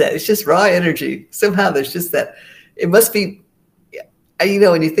 What is that? It's just raw energy. Somehow there's just that. It must be.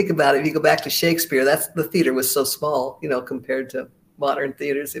 when you think about it, if you go back to Shakespeare, the theater was so small, compared to modern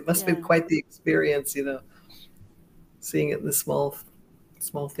theaters. It must have been quite the experience, seeing it in the small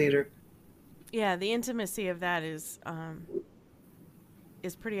theater. Yeah, the intimacy of that is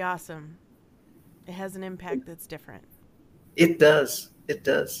pretty awesome. It has an impact that's different. It does. It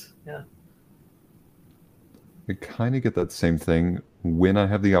does. Yeah. I kind of get that same thing when I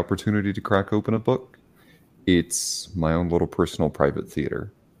have the opportunity to crack open a book. It's my own little personal private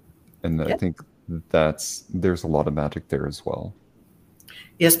theater. And I think there's a lot of magic there as well.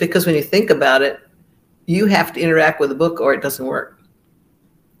 Yes, because when you think about it, you have to interact with the book or it doesn't work.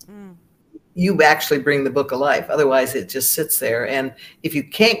 You actually bring the book alive. Otherwise, it just sits there. And if you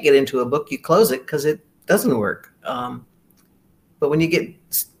can't get into a book, you close it because it doesn't work. But when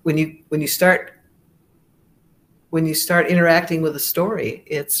you start interacting with a story,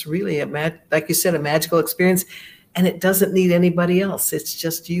 it's really like you said, a magical experience, and it doesn't need anybody else. It's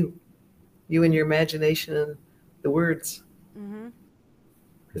just you and your imagination and the words. Mm-hmm.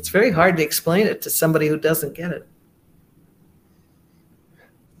 It's very hard to explain it to somebody who doesn't get it.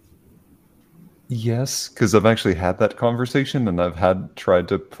 Yes, because I've actually had that conversation and I've tried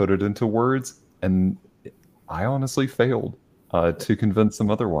to put it into words, and I honestly failed to convince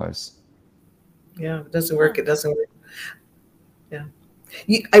them otherwise. Yeah, it doesn't work. It doesn't work. Yeah.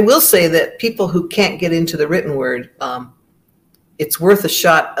 I will say that people who can't get into the written word, it's worth a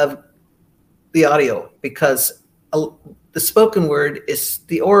shot of the audio, because the spoken word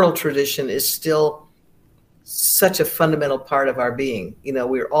the oral tradition is still such a fundamental part of our being.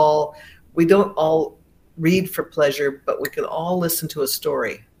 We don't all read for pleasure, but we can all listen to a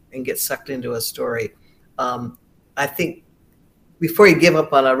story and get sucked into a story. I think before you give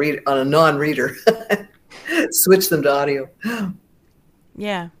up on a non-reader, switch them to audio.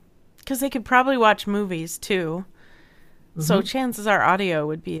 Yeah, because they could probably watch movies too. Mm-hmm. So chances are audio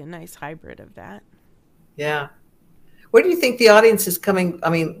would be a nice hybrid of that. Yeah. Where do you think the audience is coming? I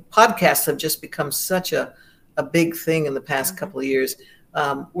mean, podcasts have just become such a big thing in the past couple of years.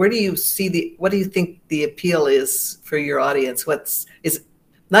 Where do you see what do you think the appeal is for your audience? Is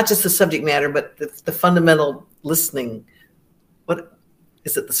not just the subject matter, but the fundamental listening? What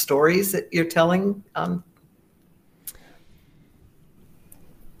is it? The stories that you're telling?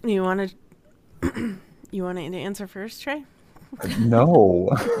 You want to answer first, Trey? No.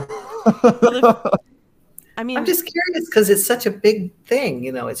 I'm just curious because it's such a big thing.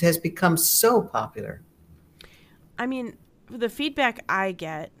 It has become so popular. I mean, the feedback I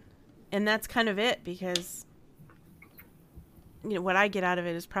get, and that's kind of it, because what I get out of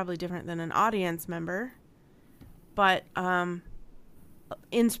it is probably different than an audience member, but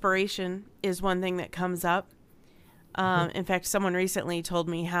inspiration is one thing that comes up. In fact, someone recently told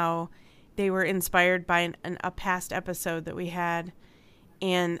me how they were inspired by a past episode that we had,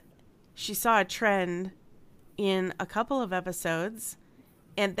 and she saw a trend in a couple of episodes,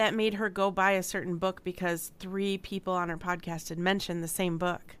 and that made her go buy a certain book because 3 people on her podcast had mentioned the same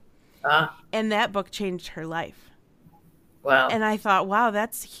book. And that book changed her life. Wow. And I thought, wow,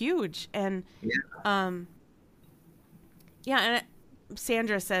 that's huge. And and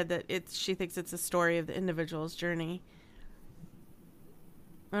Sandra said that she thinks it's a story of the individual's journey.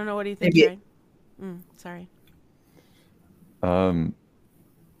 I don't know. What do you think, Jay? Sorry.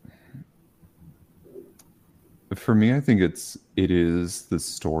 For me, I think it is the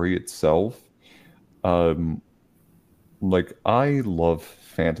story itself. Like, I love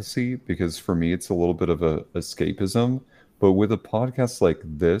fantasy because for me it's a little bit of a escapism. But with a podcast like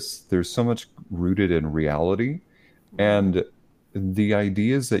this, there's so much rooted in reality, and the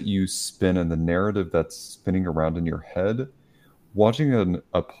ideas that you spin and the narrative that's spinning around in your head. Watching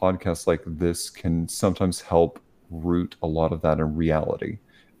a podcast like this can sometimes help root a lot of that in reality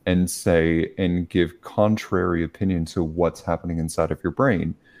and give contrary opinion to what's happening inside of your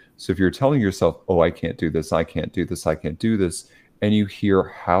brain. So if you're telling yourself, oh, I can't do this, I can't do this, I can't do this, and you hear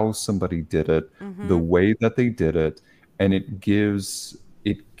how somebody did it, the way that they did it, and it gives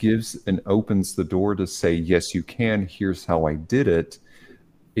and opens the door to say, yes, you can, here's how I did it.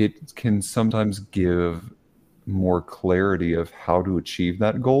 It can sometimes give more clarity of how to achieve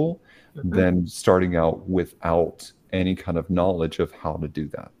that goal than starting out without any kind of knowledge of how to do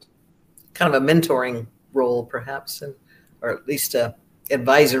that. Kind of a mentoring role, perhaps, or at least a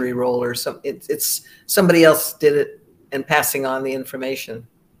advisory role, or it's somebody else did it and passing on the information.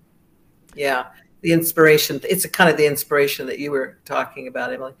 Yeah, the inspiration. It's kind of the inspiration that you were talking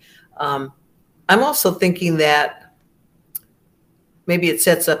about, Emily. I'm also thinking that maybe it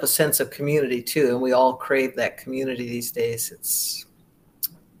sets up a sense of community too, and we all crave that community these days.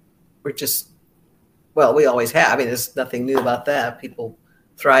 We're just well, we always have. I mean, there's nothing new about that. People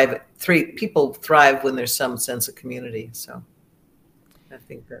thrive when there's some sense of community. So I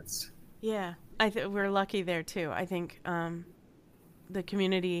think that's. Yeah, we're lucky there too. I think the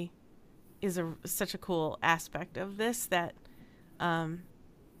community is such a cool aspect of this that, and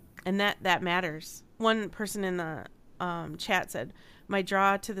that matters. One person in the chat said, "My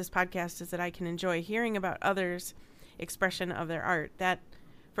draw to this podcast is that I can enjoy hearing about others' expression of their art. That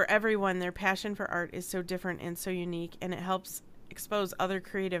for everyone, their passion for art is so different and so unique, and it helps expose other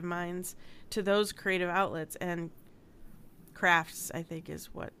creative minds to those creative outlets and crafts," I think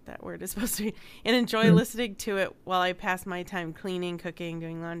is what that word is supposed to be, "and enjoy listening to it while I pass my time cleaning, cooking,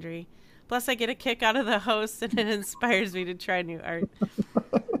 doing laundry. Plus, I get a kick out of the host, and it inspires me to try new art."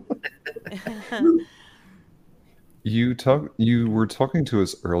 You were talking to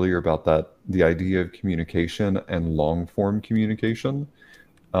us earlier about the idea of communication and long form communication.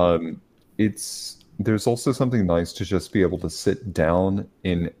 There's also something nice to just be able to sit down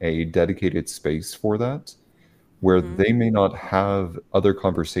in a dedicated space for that, where they may not have other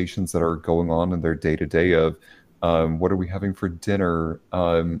conversations that are going on in their day-to-day of, what are we having for dinner?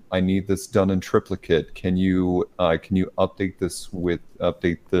 I need this done in triplicate. Can you update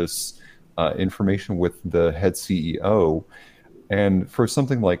this information with the head CEO? And for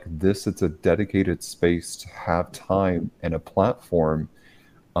something like this, it's a dedicated space to have time and a platform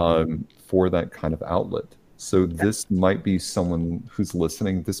for that kind of outlet. So this might be someone who's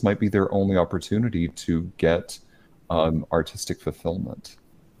listening. This might be their only opportunity to get artistic fulfillment.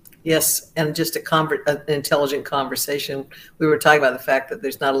 Yes, and just an intelligent conversation. We were talking about the fact that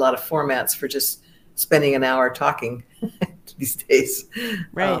there's not a lot of formats for just spending an hour talking these days.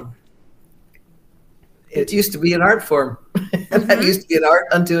 Right. It used to be an art form, and that used to be an art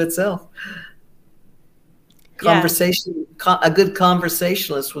unto itself. Conversation, a good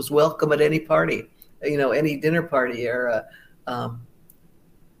conversationalist was welcome at any party, any dinner party, or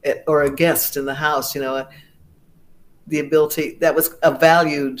a guest in the house. The ability that was a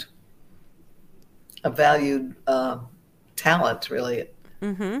valued talent, really.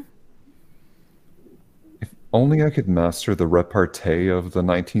 Mm-hmm. If only I could master the repartee of the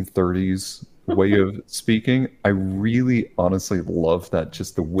 1930s way of speaking. I really honestly love that,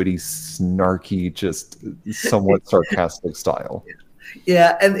 just the witty, snarky, just somewhat sarcastic style.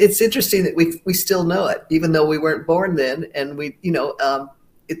 Yeah, and it's interesting that we still know it, even though we weren't born then, and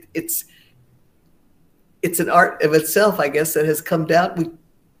it's an art of itself, I guess, that has come down.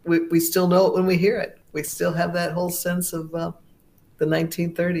 We still know it when we hear it. We still have that whole sense of the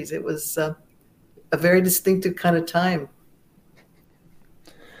 1930s. It was a very distinctive kind of time.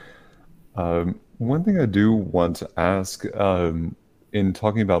 One thing I do want to ask in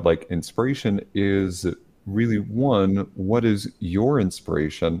talking about like inspiration is really, one, what is your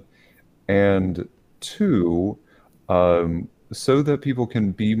inspiration? And two, so that people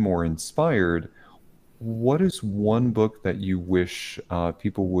can be more inspired, what is one book that you wish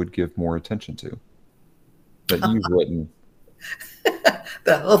people would give more attention to that you've written?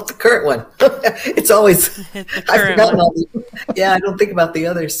 The current one. It's always, I've forgotten all the, I don't think about the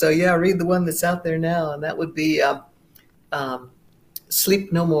others. So yeah, read the one that's out there now, and that would be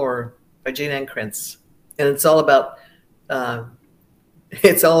Sleep No More by Jayne and Krentz. And it's all about the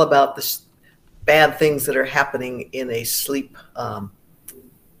bad things that are happening in a sleep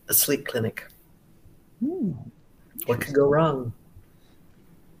clinic. Ooh, what could go wrong?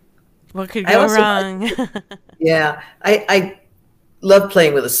 What could go wrong? Yeah, I love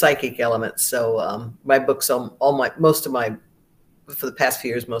playing with a psychic element. So my books, for the past few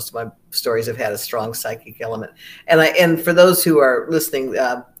years, most of my stories have had a strong psychic element. And for those who are listening,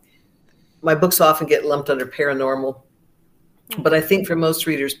 my books often get lumped under paranormal. But I think for most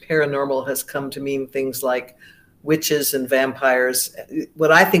readers, paranormal has come to mean things like witches and vampires,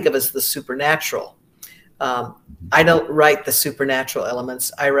 what I think of as the supernatural. I don't write the supernatural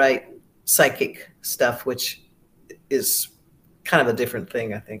elements. I write psychic stuff, which is kind of a different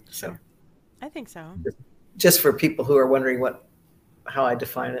thing, I think. So, I think so. Just for people who are wondering how I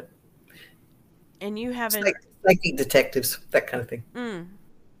define it. And you haven't psychic detectives, that kind of thing.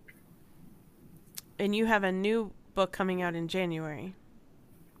 And you have a new book coming out in January.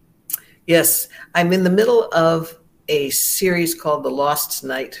 Yes, I'm in the middle of a series called The Lost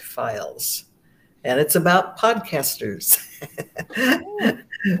Night Files, and it's about podcasters.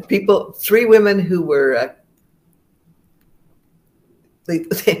 Three women who were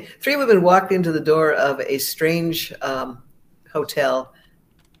three women walked into the door of a strange hotel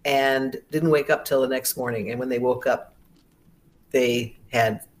and didn't wake up till the next morning. And when they woke up, they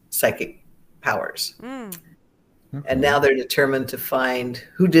had psychic powers. Okay. And now they're determined to find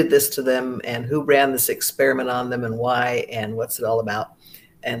who did this to them and who ran this experiment on them and why and what's it all about.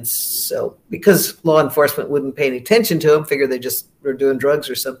 And so, because law enforcement wouldn't pay any attention to them, figure they just were doing drugs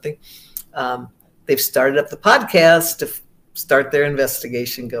or something, they've started up the podcast to start their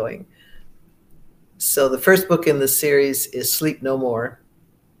investigation going. So the first book in the series is Sleep No More.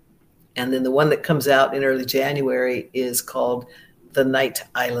 And then the one that comes out in early January is called The Night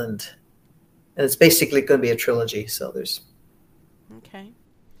Island. And it's basically going to be a trilogy. So there's. Okay.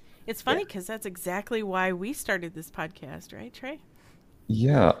 It's funny because that's exactly why we started this podcast, right, Trey?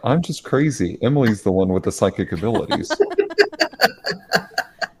 Yeah, I'm just crazy. Emily's the one with the psychic abilities.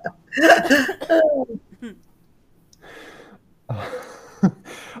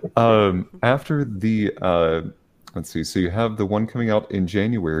 After the let's see, so you have the one coming out in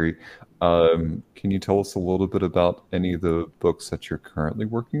January. Can you tell us a little bit about any of the books that you're currently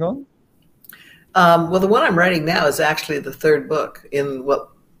working on? Well, the one I'm writing now is actually the third book in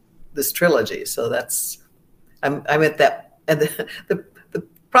this trilogy. So I'm at that. And the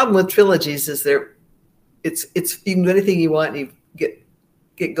problem with trilogies is it's you can do anything you want. And you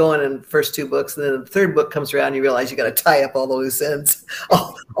get going in the first two books, and then the third book comes around, you realize you got to tie up all the loose ends,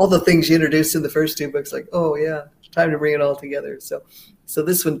 all the things you introduced in the first two books. Like, oh yeah, time to bring it all together. So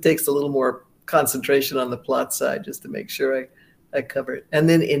this one takes a little more concentration on the plot side just to make sure I cover it. And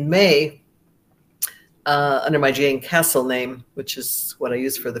then in May, under my Jayne Castle name, which is what I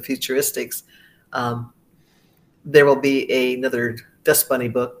use for the futuristics, there will be another Dust Bunny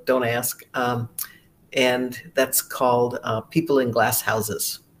book, don't ask, and that's called People in Glass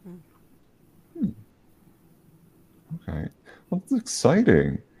Houses. Okay, well, that's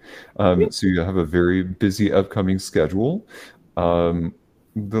exciting. So you have a very busy upcoming schedule.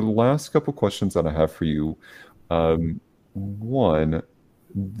 The last couple questions that I have for you, one,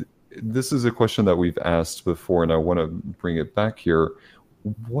 this is a question that we've asked before, and I want to bring it back here.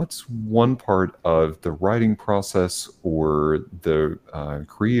 What's one part of the writing process or the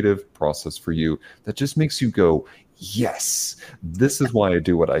creative process for you that just makes you go, yes, this is why I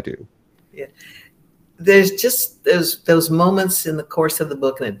do what I do? Yeah. There's just those moments in the course of the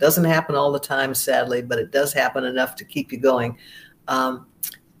book, and it doesn't happen all the time, sadly, but it does happen enough to keep you going.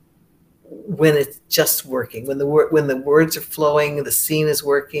 When it's just working, when the words are flowing, the scene is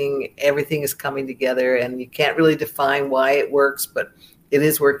working, everything is coming together, and you can't really define why it works, but it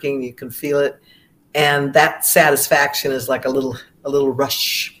is working. You can feel it, and that satisfaction is like a little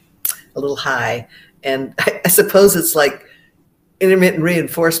rush, a little high. And I suppose it's like intermittent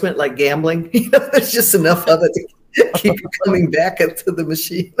reinforcement, like gambling. There's just enough of it to keep you coming back into the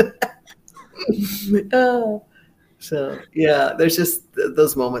machine. So yeah, there's just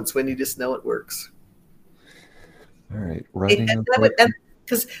those moments when you just know it works. All right, writing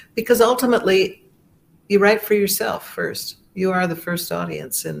because ultimately you write for yourself first. You are the first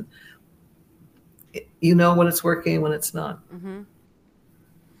audience, and you know when it's working and when it's not. Mm-hmm.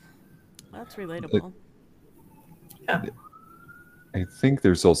 That's relatable. Yeah. I think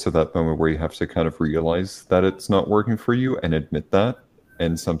there's also that moment where you have to kind of realize that it's not working for you and admit that,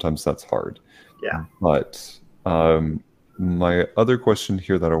 and sometimes that's hard. Yeah. But my other question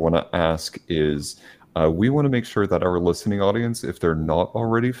here that I want to ask is, we want to make sure that our listening audience, if they're not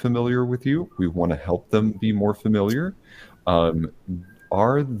already familiar with you, we want to help them be more familiar.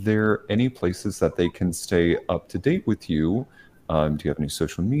 Are there any places that they can stay up to date with you? Do you have any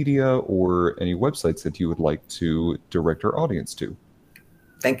social media or any websites that you would like to direct our audience to?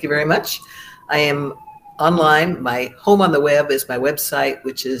 Thank you very much. I am online. My home on the web is my website,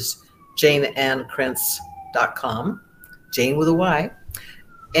 which is JayneAnnKrentz.com, Jayne with a Y.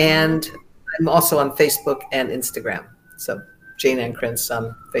 And I'm also on Facebook and Instagram. So Jayne Ann Krentz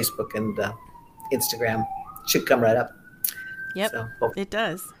on Facebook and Instagram should come right up. Yep, so, it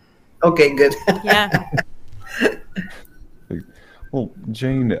does. Okay, good. Yeah. Well,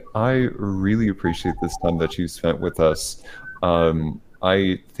 Jayne, I really appreciate this time that you spent with us.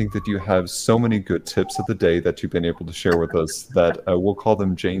 I think that you have so many good tips of the day that you've been able to share with us that we'll call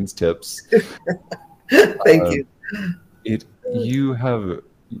them Jayne's tips. Thank you. You have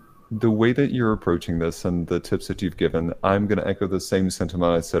the way that you're approaching this and the tips that you've given. I'm going to echo the same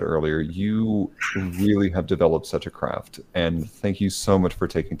sentiment I said earlier. You really have developed such a craft, and thank you so much for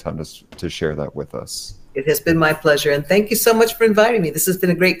taking time to share that with us. It has been my pleasure, and thank you so much for inviting me. This has been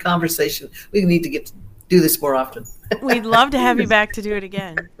a great conversation. We need to get to do this more often. We'd love to have you back to do it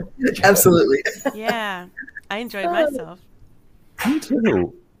again. Absolutely. Yeah, I enjoyed myself. Me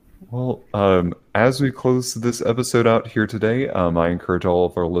too. Well, as we close this episode out here today, I encourage all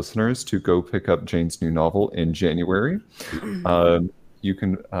of our listeners to go pick up Jayne's new novel in January. You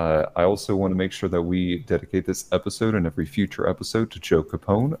can. I also want to make sure that we dedicate this episode and every future episode to Joe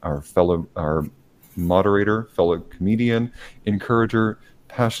Capone, our moderator, fellow comedian, encourager,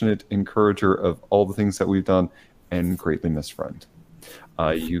 passionate encourager of all the things that we've done, and greatly missed friend.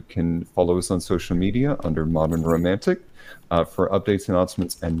 You can follow us on social media under Modern Romantic. For updates,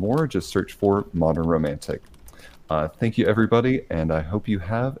 announcements, and more, just search for Modern Romantic. Thank you, everybody, and I hope you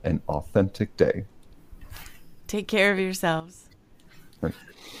have an authentic day. Take care of yourselves. Bye,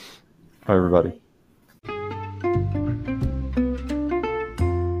 everybody.